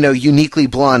uniquely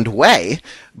blonde way,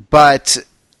 but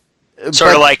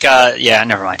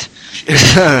never mind.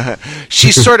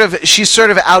 she's sort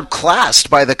of outclassed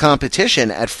by the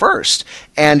competition at first,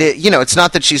 and it's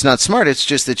not that she's not smart, it's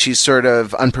just that she's sort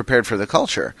of unprepared for the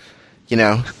culture.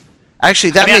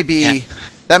 Actually, that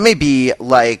may be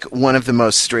like one of the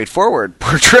most straightforward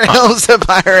portrayals of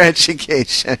higher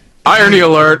education. Irony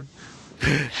alert.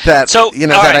 That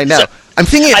I know. I'm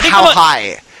thinking of How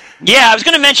High. Yeah, I was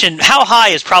going to mention How High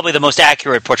is probably the most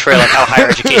accurate portrayal of how higher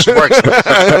education works.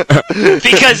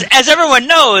 Because, as everyone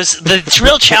knows, the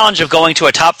real challenge of going to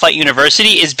a top-flight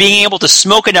university is being able to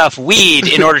smoke enough weed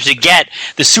in order to get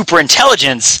the super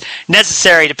intelligence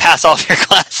necessary to pass all of your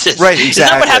classes. Right, exactly. Is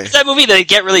that what happens in that movie? They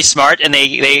get really smart and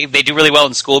they do really well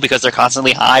in school because they're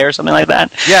constantly high or something like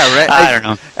that? Yeah, right. I don't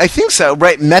know. I think so,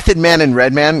 right? Method Man and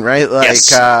Red Man, right?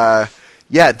 Yes.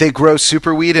 They grow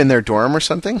super weed in their dorm or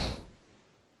something?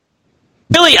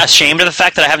 Really ashamed of the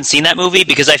fact that I haven't seen that movie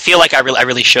because I feel like I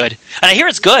really should, and I hear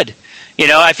it's good.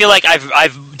 I feel like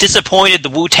I've disappointed the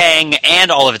Wu-Tang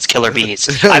and all of its killer bees.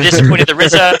 I've disappointed the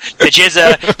RZA, the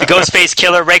Jizza, the Ghostface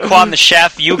Killer, Raekwon the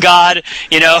Chef, You God.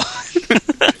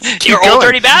 Your Old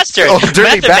Dirty Bastard, Old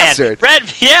Dirty Bastard, Red,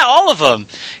 all of them.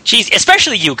 Jeez,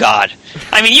 especially You God.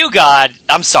 I mean, You God.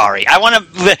 I'm sorry. I'm going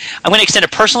to extend a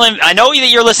personal. I know that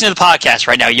you're listening to the podcast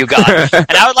right now, You God,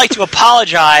 and I would like to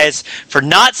apologize for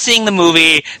not seeing the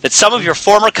movie that some of your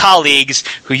former colleagues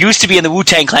who used to be in the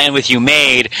Wu-Tang Clan with you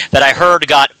made that I heard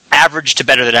got average to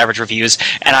better than average reviews,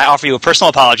 and I offer you a personal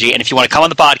apology, and if you want to come on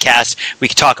the podcast, we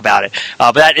can talk about it.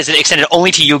 But that is extended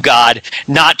only to You God,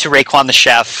 not to Raekwon the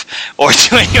Chef, or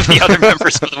to any of the other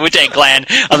members of the Wu-Tang Clan,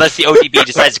 unless the ODB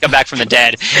decides to come back from the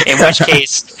dead, in which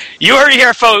case, you heard it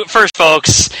here first,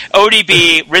 folks.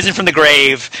 ODB, risen from the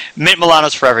grave, Mint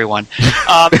Milanos for everyone.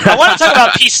 I want to talk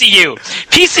about PCU.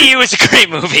 PCU is a great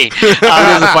movie. It is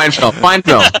a fine film.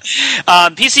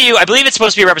 PCU, I believe it's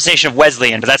supposed to be a representation of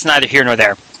Wesleyan, but that's neither here nor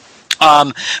there.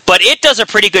 But it does a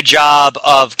pretty good job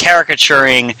of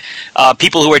caricaturing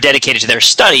people who are dedicated to their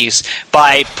studies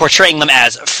by portraying them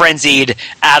as frenzied,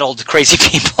 addled, crazy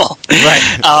people.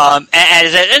 Right.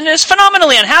 And is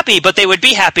phenomenally unhappy, but they would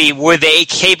be happy were they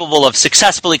capable of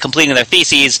successfully completing their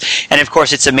theses. And, of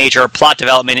course, it's a major plot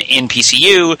development in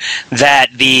PCU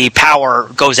that the power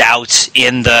goes out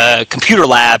in the computer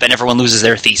lab and everyone loses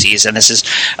their theses. And this is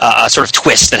a sort of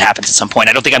twist that happens at some point.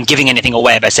 I don't think I'm giving anything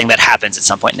away by saying that happens at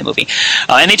some point in the movie.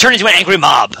 And they turn into an angry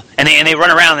mob, and they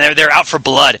run around, and they're out for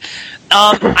blood.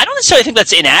 I don't necessarily think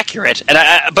that's inaccurate, but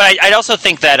I also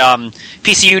think that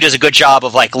PCU does a good job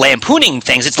of lampooning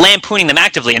things. It's lampooning them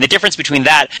actively, and the difference between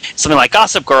that and something like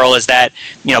Gossip Girl is that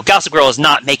Gossip Girl is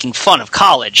not making fun of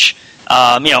college.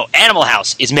 Animal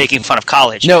House is making fun of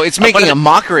college. No, it's making a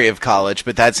mockery of college,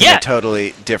 but that's in a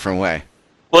totally different way.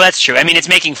 Well, that's true. I mean,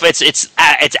 it's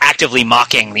actively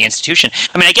mocking the institution.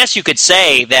 I mean, I guess you could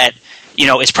say that,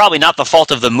 it's probably not the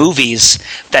fault of the movies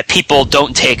that people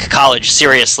don't take college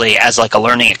seriously as like a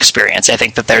learning experience. I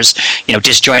think that there's,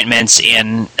 disjointments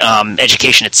in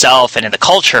education itself and in the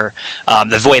culture,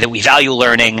 the way that we value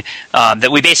learning,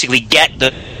 that we basically get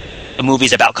the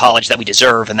movies about college that we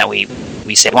deserve and that we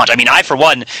say want. I mean, I, for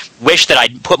one, wish that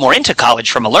I'd put more into college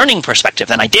from a learning perspective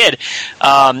than I did.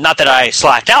 Not that I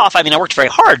slacked off. I mean, I worked very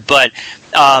hard, but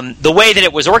the way that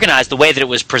it was organized, the way that it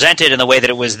was presented, and the way that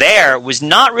it was there was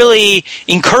not really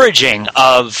encouraging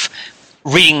of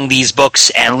reading these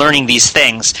books and learning these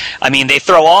things. I mean, they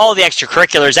throw all the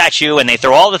extracurriculars at you, and they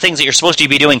throw all the things that you're supposed to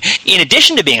be doing in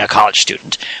addition to being a college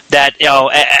student. That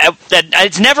that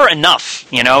it's never enough,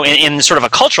 in sort of a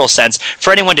cultural sense,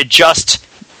 for anyone to just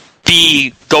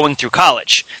be going through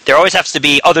college. There always has to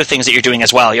be other things that you're doing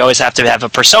as well. You always have to have a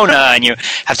persona, and you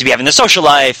have to be having the social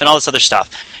life and all this other stuff.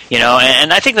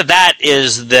 And I think that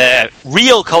is the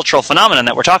real cultural phenomenon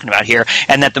that we're talking about here,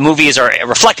 and that the movies are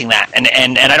reflecting that. And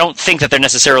I don't think that they're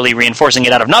necessarily reinforcing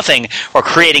it out of nothing or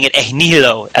creating it a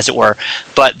nihilo, as it were,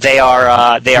 but they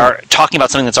are talking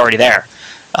about something that's already there.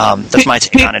 That's my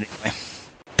take on it anyway.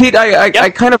 Pete, I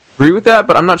kind of agree with that,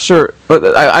 but I'm not sure.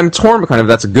 But I'm torn kind of if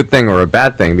that's a good thing or a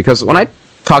bad thing, because when I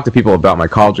talk to people about my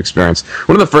college experience,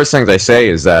 one of the first things I say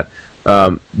is that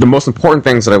the most important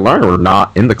things that I learned were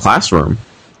not in the classroom.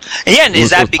 Yeah, and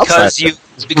is that because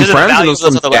of the values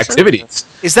of the activities?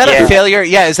 Is that a failure?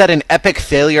 Yeah, is that an epic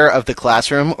failure of the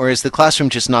classroom, or is the classroom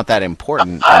just not that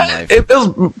important in life? It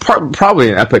was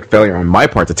probably an epic failure on my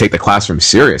part to take the classroom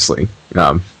seriously.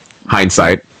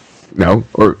 Hindsight. No,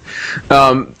 or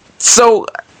so.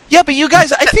 Yeah, but you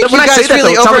guys, I think you guys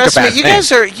really overestimate.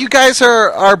 You guys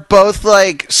are both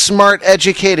like smart,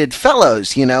 educated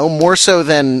fellows. More so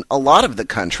than a lot of the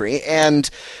country. And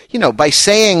by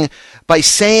saying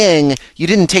you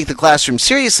didn't take the classroom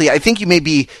seriously, I think you may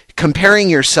be comparing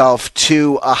yourself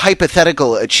to a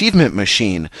hypothetical achievement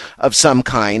machine of some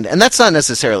kind, and that's not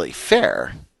necessarily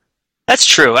fair. That's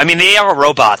true. I mean, they are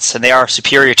robots, and they are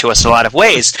superior to us in a lot of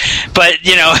ways. But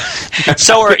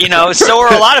so are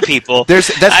a lot of people.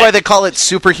 That's why they call it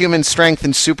superhuman strength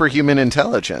and superhuman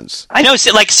intelligence. I know.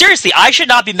 Like, seriously, I should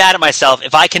not be mad at myself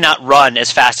if I cannot run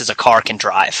as fast as a car can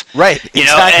drive. Right.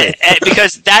 Exactly. And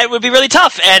because that would be really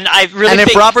tough. And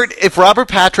if Robert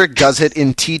Patrick does it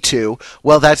in T2,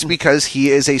 well, that's because he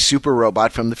is a super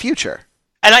robot from the future.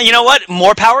 And you know what?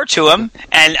 More power to him.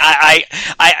 And I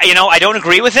don't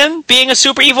agree with him being a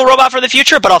super evil robot for the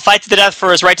future, but I'll fight to the death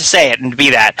for his right to say it and to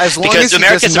be that. As long as he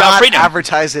does not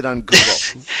advertise it on Google.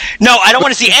 No, I don't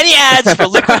want to see any ads for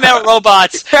liquid metal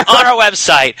robots on our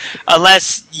website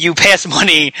unless you pay us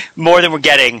money more than we're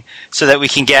getting so that we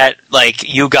can get,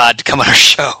 you, God, to come on our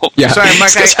show. Yeah. Sorry,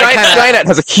 Mike, Skynet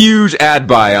has a huge ad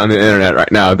buy on the internet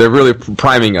right now. They're really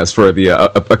priming us for the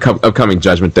upcoming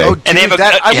Judgment Day. Oh, dude,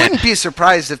 I wouldn't be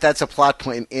surprised if that's a plot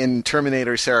point in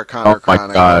Terminator Sarah Connor Chronicles. Oh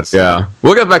my God, yeah.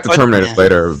 We'll get back to Terminator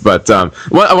later, but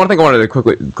one thing I wanted to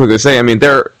quickly say, I mean,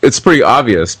 it's pretty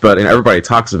obvious, but everybody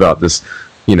talks about this,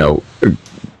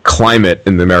 climate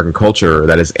in the American culture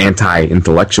that is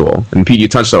anti-intellectual. And Pete, you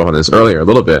touched on this earlier a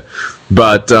little bit,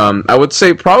 but I would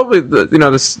say probably the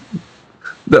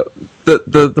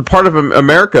part of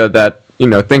America that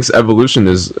thinks evolution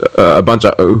is a bunch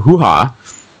of hoo-ha,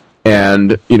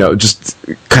 and just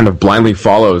kind of blindly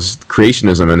follows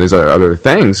creationism and these other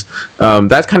things,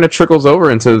 that kind of trickles over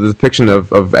into the depiction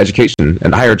of education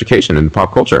and higher education and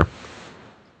pop culture.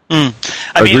 I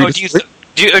mean, do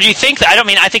you think that?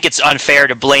 I think it's unfair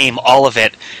to blame all of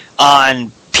it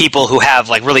on people who have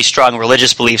really strong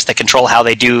religious beliefs that control how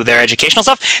they do their educational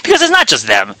stuff, because it's not just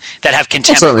them that have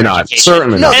contempt for education.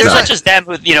 Certainly not. It's not just them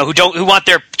who want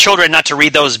their children not to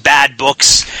read those bad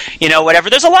books, whatever.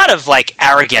 There's a lot of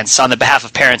arrogance on the behalf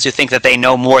of parents who think that they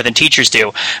know more than teachers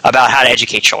do about how to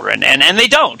educate children, and they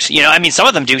don't. Some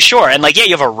of them do, sure, and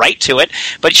you have a right to it,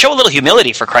 but show a little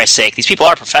humility for Christ's sake. These people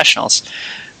are professionals.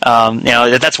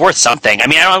 That's worth something. I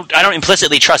mean, I don't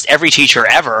implicitly trust every teacher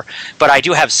ever, but I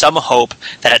do have some hope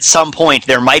that at some point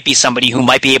there might be somebody who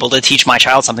might be able to teach my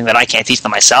child something that I can't teach them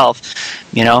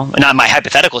myself. Not my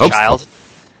hypothetical child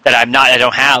that I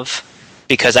don't have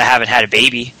because I haven't had a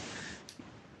baby,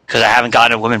 because I haven't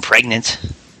gotten a woman pregnant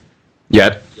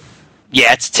yet.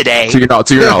 Today. To your knowledge.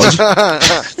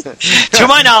 To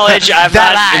my knowledge,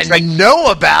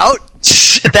 know about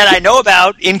that I know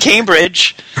about in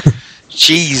Cambridge.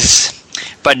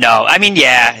 Jeez. But no, I mean,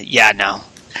 no.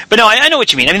 But no, I know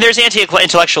what you mean. I mean, there's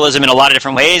anti-intellectualism in a lot of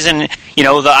different ways, and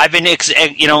I've been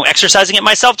exercising it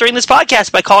myself during this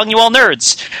podcast by calling you all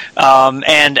nerds,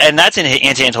 and that's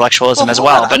anti-intellectualism as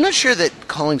well. But I'm not sure that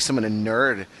calling someone a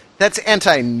nerd, that's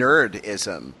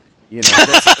anti-nerdism. I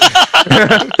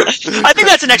think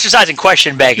that's an exercise in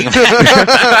question begging.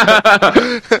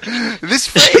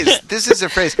 This is a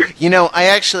phrase.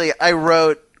 I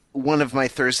wrote one of my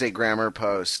Thursday grammar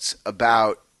posts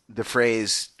about the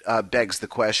phrase begs the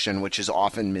question, which is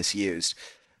often misused.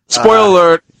 Spoiler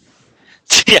alert.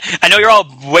 Yeah, I know you're all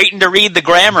waiting to read the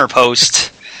grammar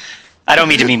post. I don't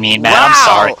mean to be mean, man. Wow. I'm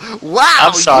sorry. Wow,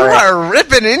 I'm sorry. You are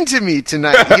ripping into me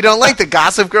tonight. You don't like the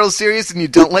Gossip Girl series and you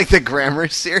don't like the grammar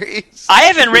series? I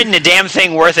haven't written a damn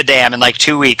thing worth a damn in like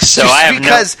 2 weeks, so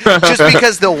just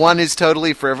because the one is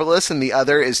totally frivolous and the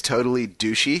other is totally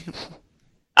douchey?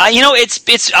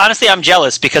 It's honestly, I'm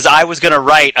jealous because I was going to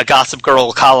write a Gossip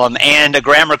Girl column and a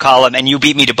grammar column, and you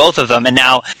beat me to both of them, and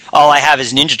now all I have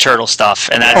is Ninja Turtle stuff.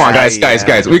 And that's come on, guys!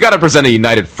 We got to present a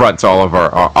united front to all of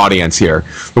our audience here.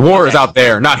 The war is out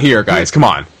there, not here, guys. Come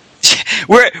on.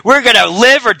 We're going to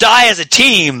live or die as a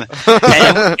team.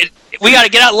 And we got to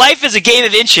get out. Life is a game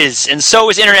of inches, and so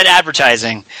is internet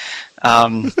advertising.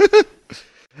 Right.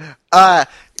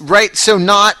 So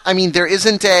there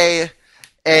isn't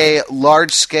a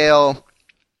large-scale...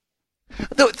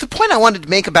 The point I wanted to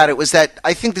make about it was that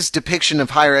I think this depiction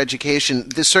of higher education,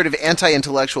 this sort of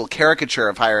anti-intellectual caricature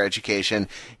of higher education,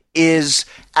 is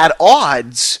at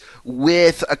odds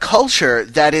with a culture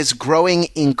that is growing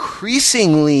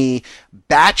increasingly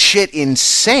batshit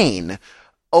insane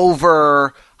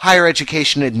over higher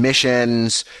education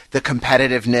admissions, the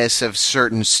competitiveness of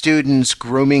certain students,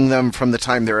 grooming them from the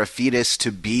time they're a fetus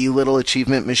to be little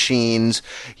achievement machines,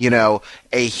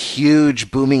 a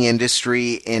huge booming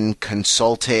industry in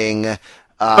consulting,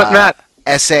 but Matt,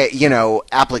 essay,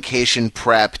 application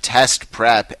prep, test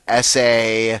prep,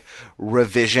 essay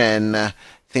revision,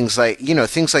 things like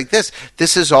this.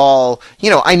 This is all,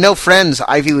 I know friends,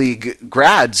 Ivy League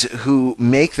grads, who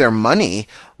make their money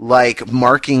like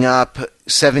marking up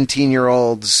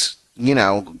 17-year-olds,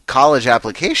 college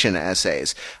application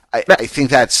essays. I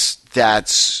think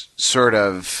that's sort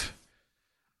of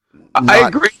I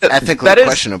agree that ethically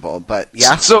questionable, but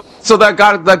yeah. So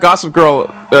that Gossip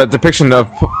Girl depiction of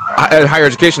higher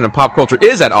education and pop culture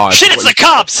is at odds. Shit, it's the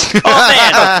cops! Oh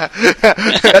man,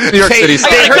 that's New York City.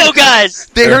 I gotta go, guys.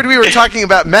 They heard we were talking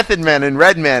about Method Man and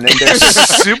Red Man and their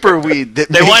super weed.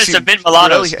 They wanted to mint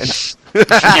mulattoes.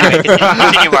 Anyway,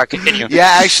 continue, Mark. Continue.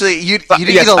 Yeah, actually, you'd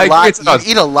eat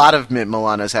a lot of mint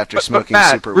Milanos after smoking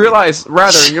Matt, super weed.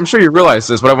 I'm sure you realize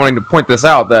this, but I wanted to point this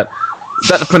out that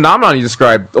phenomenon you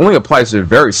described only applies to a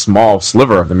very small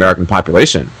sliver of the American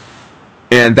population.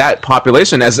 And that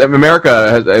population, as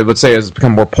America, I would say, has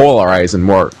become more polarized and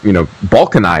more,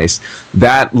 balkanized,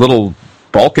 that little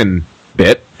Balkan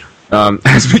bit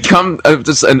has become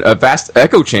just a vast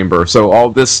echo chamber. So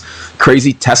all this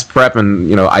crazy test prep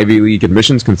and Ivy League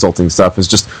admissions consulting stuff has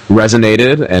just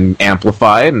resonated and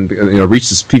amplified and reached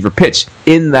this fever pitch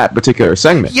in that particular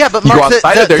segment. Yeah, but you Mark, go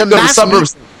outside of there, you go to the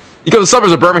suburbs. You go to the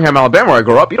suburbs of Birmingham, Alabama, where I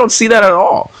grew up, you don't see that at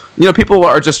all. People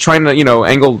are just trying to,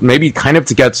 angle maybe kind of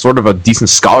to get sort of a decent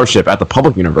scholarship at the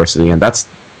public university, and that's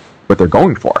what they're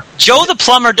going for. Joe the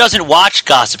plumber doesn't watch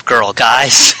Gossip Girl,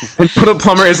 guys. And the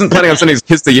plumber isn't planning on sending his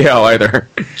kids to Yale either.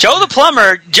 Joe the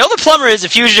plumber is a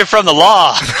fugitive from the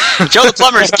law. Joe the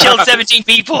plumber has killed 17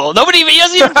 people. He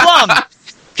doesn't even plumb.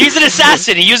 He's an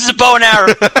assassin. He uses a bow and arrow.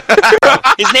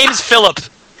 His name is Philip.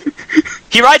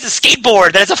 He rides a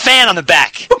skateboard that has a fan on the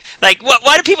back. Like,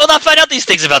 why do people not find out these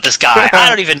things about this guy? I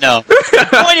don't even know. The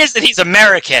point is that he's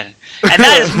American, and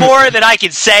that is more than I can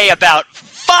say about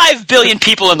 5 billion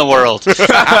people in the world. What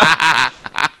can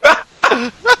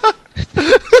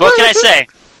I say?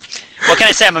 What can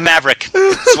I say? I'm a maverick.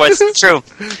 That's what's true.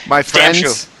 My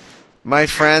friends,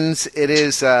 it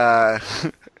is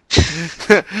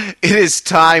it is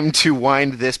time to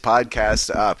wind this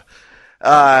podcast up.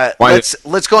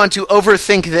 Let's go on to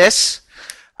Overthink This,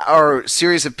 our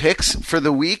series of picks for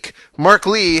the week. Mark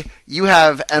Lee, you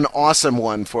have an awesome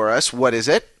one for us. What is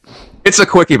it? It's a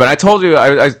quickie, but I told you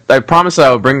I promised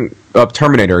I would bring up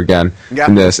Terminator again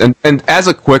in this. And as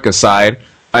a quick aside,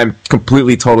 I'm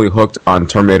completely totally hooked on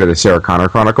Terminator: The Sarah Connor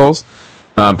Chronicles.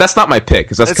 That's not my pick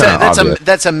because that's kind of obvious.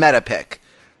 That's a meta pick.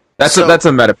 That's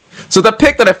a meta. So the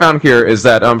pick that I found here is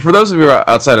that for those of you who are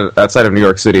outside of New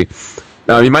York City.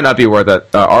 You might not be aware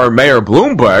that our Mayor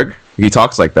Bloomberg, he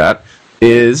talks like that,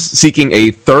 is seeking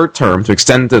a third term to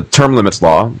extend the term limits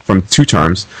law from 2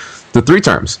 terms to 3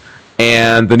 terms.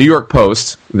 And the New York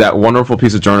Post, that wonderful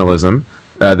piece of journalism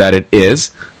that it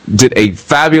is, did a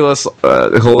fabulous,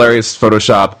 hilarious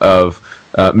Photoshop of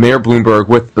Mayor Bloomberg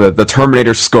with the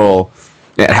Terminator skull,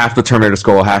 half the Terminator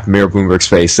skull, half Mayor Bloomberg's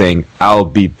face, saying, "I'll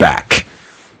be back,"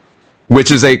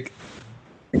 which is a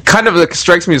kind of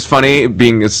strikes me as funny,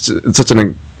 being it's such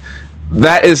an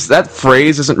that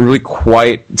phrase isn't really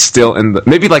quite still in the,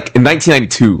 maybe like in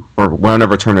 1992 or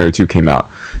whenever Terminator 2 came out,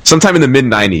 sometime in the mid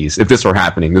 90s. If this were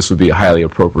happening, this would be highly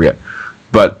appropriate.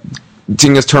 But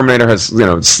seeing as Terminator has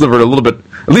slivered a little bit,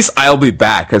 at least "I'll be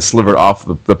back" has slivered off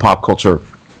the pop culture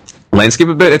landscape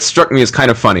a bit. It struck me as kind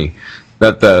of funny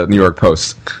that the New York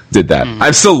Post did that.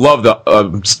 I still love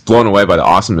just blown away by the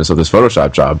awesomeness of this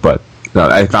Photoshop job, but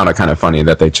I found it kind of funny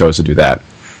that they chose to do that.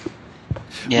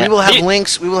 Yeah. We will have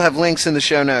links. We will have links in the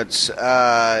show notes,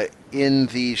 in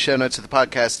the show notes of the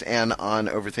podcast, and on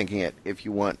Overthinking It, if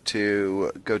you want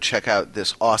to go check out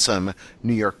this awesome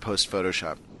New York Post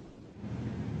Photoshop.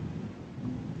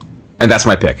 And that's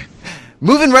my pick.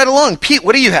 Moving right along, Pete.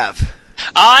 What do you have?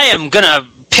 I am gonna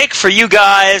pick for you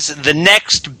guys the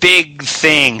next big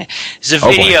thing. It's a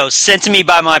video sent to me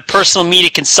by my personal media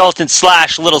consultant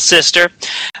 / little sister,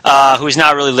 who's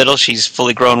not really little. She's a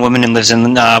fully grown woman and lives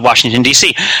in Washington,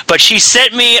 D.C. But she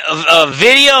sent me a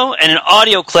video and an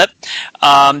audio clip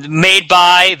made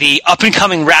by the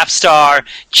up-and-coming rap star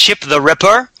Chip the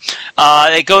Ripper.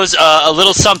 It goes a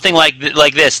little something like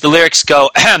this. The lyrics go,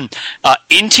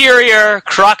 interior,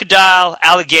 crocodile,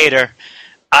 alligator.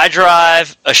 I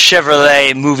drive a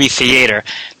Chevrolet movie theater.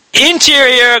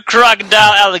 Interior,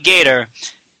 crocodile, alligator.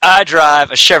 I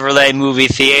drive a Chevrolet movie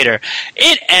theater.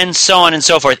 And so on and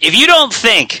so forth. If you don't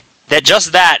think that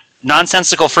just that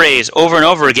nonsensical phrase over and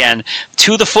over again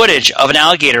to the footage of an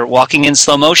alligator walking in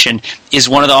slow motion is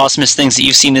one of the awesomest things that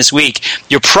you've seen this week,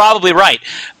 you're probably right.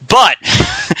 But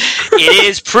it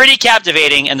is pretty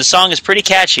captivating, and the song is pretty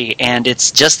catchy, and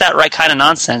it's just that right kind of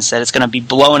nonsense that it's going to be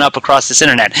blowing up across this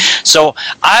internet. So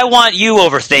I want you,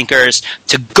 overthinkers,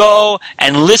 to go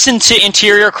and listen to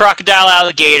Interior Crocodile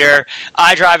Alligator,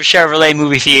 I Drive a Chevrolet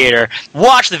Movie Theater,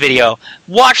 watch the video,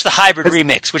 watch the hybrid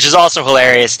remix, which is also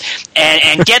hilarious,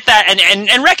 and get that,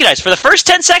 and recognize for the first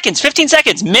 10 seconds, 15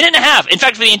 seconds, minute and a half, in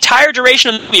fact, for the entire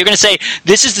duration of the movie, you're going to say,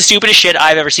 "This is the stupidest shit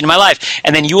I've ever seen in my life,"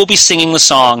 and then you will be singing the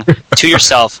song to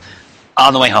yourself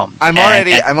on the way home. I'm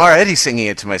already singing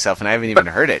it to myself, and I haven't even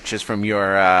heard it just from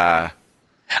your.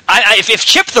 If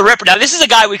Chip the Ripper, now this is a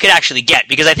guy we could actually get,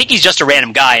 because I think he's just a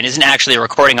random guy and isn't actually a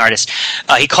recording artist.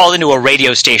 He called into a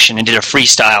radio station and did a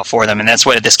freestyle for them, and that's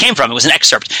where this came from. It was an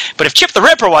excerpt. But if Chip the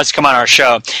Ripper wants to come on our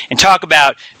show and talk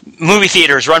about movie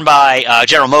theaters run by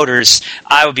General Motors,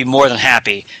 I would be more than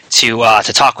happy to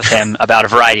talk with him about a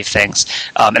variety of things,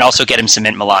 and also get him some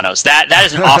Mint Milanos. That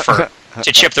is an offer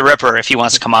to Chip the Ripper if he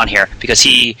wants to come on here, because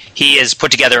he has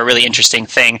put together a really interesting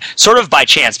thing, sort of by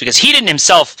chance, because he didn't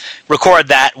himself record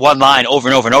that one line over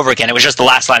and over and over again. It was just the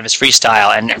last line of his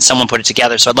freestyle, and someone put it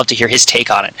together, so I'd love to hear his take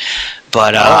on it.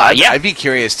 But I'd be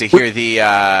curious to hear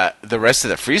the rest of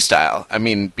the freestyle. I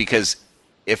mean, because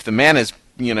if the man is,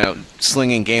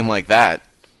 slinging game like that.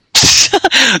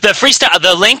 The freestyle,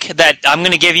 the link that I'm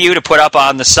going to give you to put up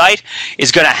on the site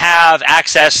is going to have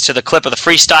access to the clip of the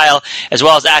freestyle, as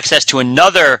well as access to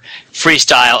another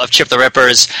freestyle of Chip the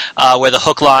Ripper's, where the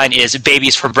hook line is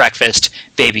 "babies for breakfast,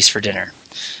 babies for dinner."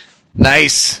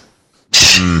 Nice.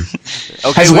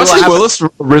 Okay, has Wesley Willis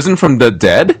risen from the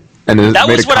dead? That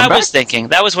was what I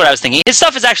was thinking. His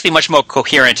stuff is actually much more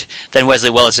coherent than Wesley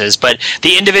Willis's, but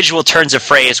the individual turns of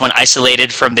phrase, when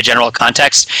isolated from the general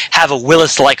context, have a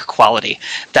Willis-like quality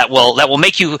that will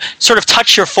make you sort of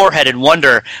touch your forehead and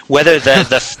wonder whether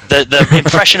the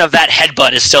impression of that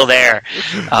headbutt is still there.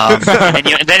 And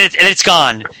then it's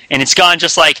gone, and it's gone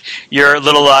just like your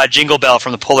little jingle bell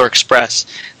from the Polar Express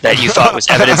that you thought was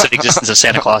evidence of the existence of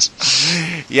Santa Claus.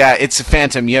 Yeah, it's a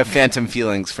phantom. You have phantom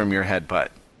feelings from your headbutt.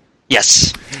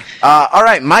 Yes. All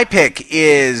right, my pick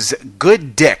is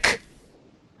Good Dick.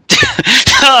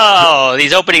 Oh,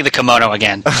 he's opening the kimono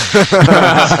again.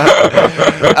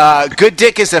 Good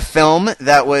Dick is a film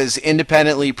that was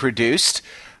independently produced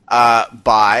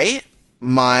by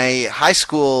my high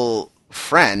school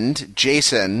friend,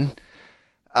 Jason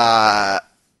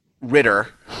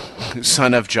Ritter,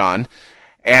 son of John.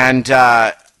 And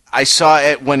I saw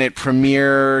it when it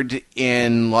premiered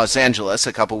in Los Angeles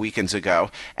a couple weekends ago,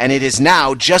 and it is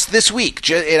now, just this week,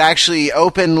 it actually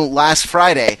opened last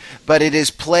Friday, but it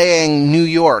is playing New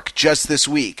York just this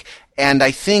week, and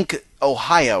I think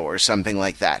Ohio or something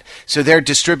like that. So they're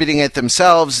distributing it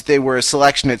themselves. They were a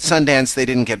selection at Sundance. They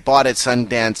didn't get bought at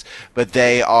Sundance, but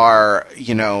they are,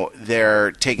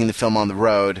 they're taking the film on the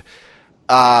road.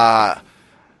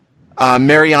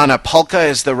 Mariana Polka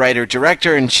is the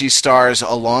writer-director, and she stars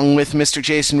along with Mr.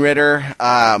 Jason Ritter.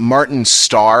 Martin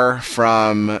Starr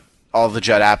from all the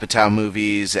Judd Apatow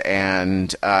movies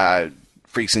and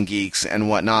Freaks and Geeks and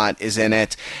whatnot is in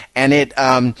it. And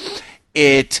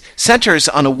it centers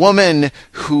on a woman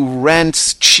who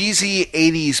rents cheesy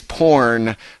 80s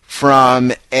porn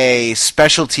from a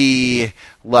specialty,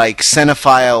 like,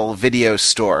 cinephile video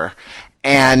store.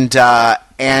 And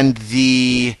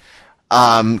the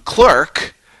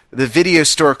clerk, the video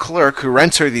store clerk who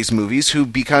rents her these movies, who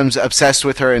becomes obsessed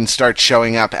with her and starts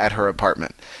showing up at her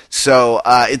apartment. So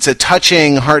it's a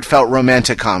touching, heartfelt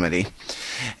romantic comedy.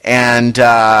 And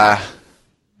no,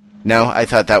 I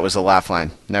thought that was a laugh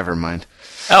line. Never mind.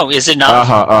 Oh, is it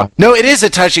not? No, it is a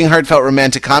touching, heartfelt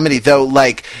romantic comedy, though,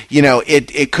 like, you know,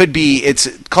 it could be, it's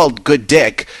called Good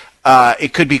Dick.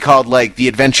 It could be called, like, The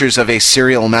Adventures of a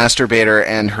Serial Masturbator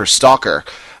and Her Stalker.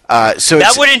 So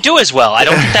that wouldn't do as well. I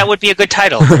don't think that would be a good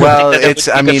title. Well,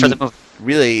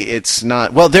 really, it's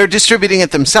not. Well, they're distributing it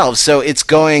themselves, so it's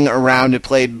going around. It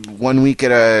played 1 week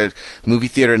at a movie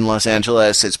theater in Los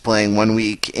Angeles. It's playing 1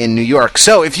 week in New York.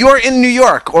 So if you're in New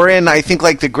York or in, I think,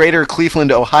 like the greater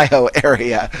Cleveland, Ohio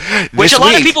area, which a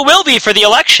lot of people will be for the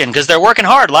election because they're working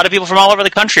hard. A lot of people from all over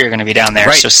the country are going to be down there.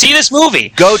 Right. So see this movie.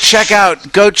 Go check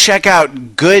out Good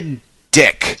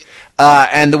Dick.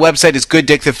 And the website is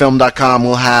gooddickthefilm.com.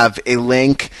 We'll have a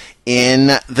link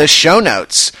in the show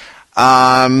notes.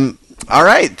 All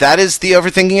right, that is the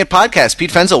Overthinking It podcast.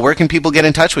 Pete Fenzel, where can people get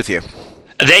in touch with you?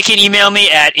 They can email me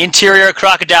at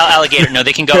interiorcrocodilealligator. No,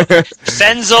 they can go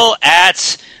Fenzel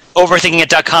at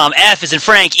overthinkingit.com. F is in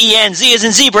Frank, E-N-Z is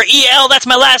in zebra, E-L, that's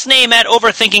my last name, at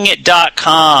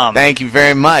overthinkingit.com. Thank you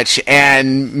very much.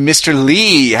 And Mr.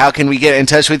 Lee, how can we get in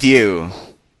touch with you?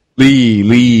 Lee,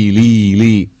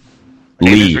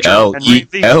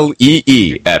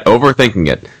 L-E-E at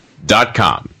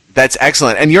overthinkingit.com. That's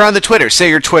excellent. And you're on the Twitter. Say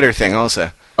your Twitter thing also.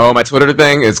 Oh, my Twitter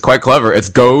thing is quite clever.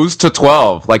 It goes to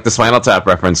 12, like the Spinal Tap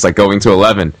reference, like going to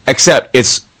 11. Except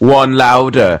it's one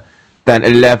louder than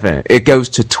 11. It goes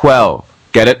to 12.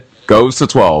 Get it? Goes to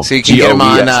 12. So you can get them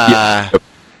on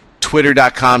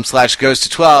twitter.com/goes to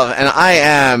 12. And I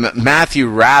am Matthew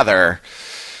Rather.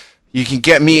 You can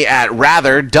get me at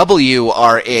Rather, W-R-A-T-H-E-R,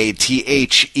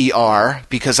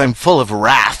 because I'm full of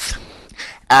wrath,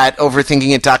 at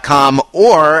overthinkingit.com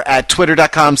or at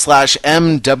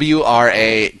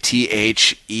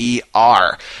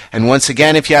twitter.com/MWRATHER. And once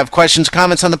again, if you have questions or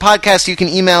comments on the podcast, you can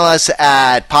email us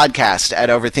at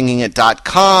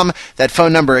podcast@overthinkingit.com. That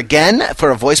phone number again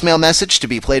for a voicemail message to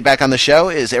be played back on the show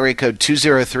is area code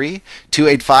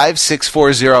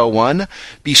 203-285-6401.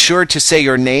 Be sure to say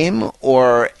your name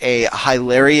or a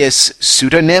hilarious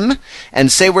pseudonym and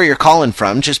say where you're calling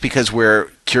from, just because we're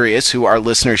curious who our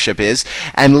listenership is,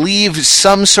 and leave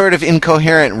some sort of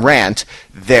incoherent rant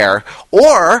there.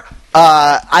 Or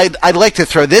I'd like to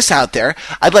throw this out there.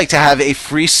 I'd like to have a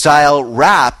freestyle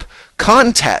rap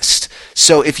contest.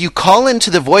 So if you call into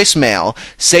the voicemail,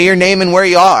 say your name and where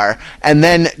you are, and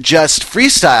then just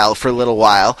freestyle for a little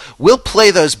while, we'll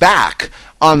play those back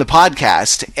on the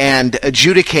podcast and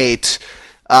adjudicate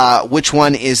which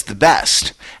one is the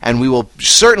best. And we will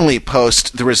certainly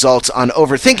post the results on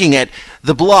Overthinking It,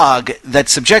 the blog that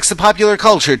subjects the popular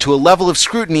culture to a level of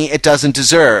scrutiny it doesn't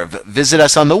deserve. Visit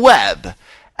us on the web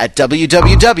at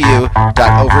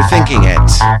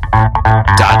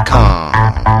www.overthinkingit.com.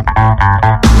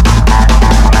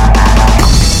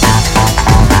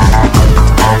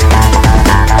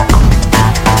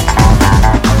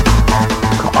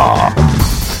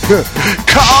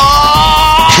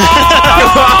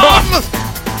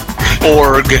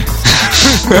 Org.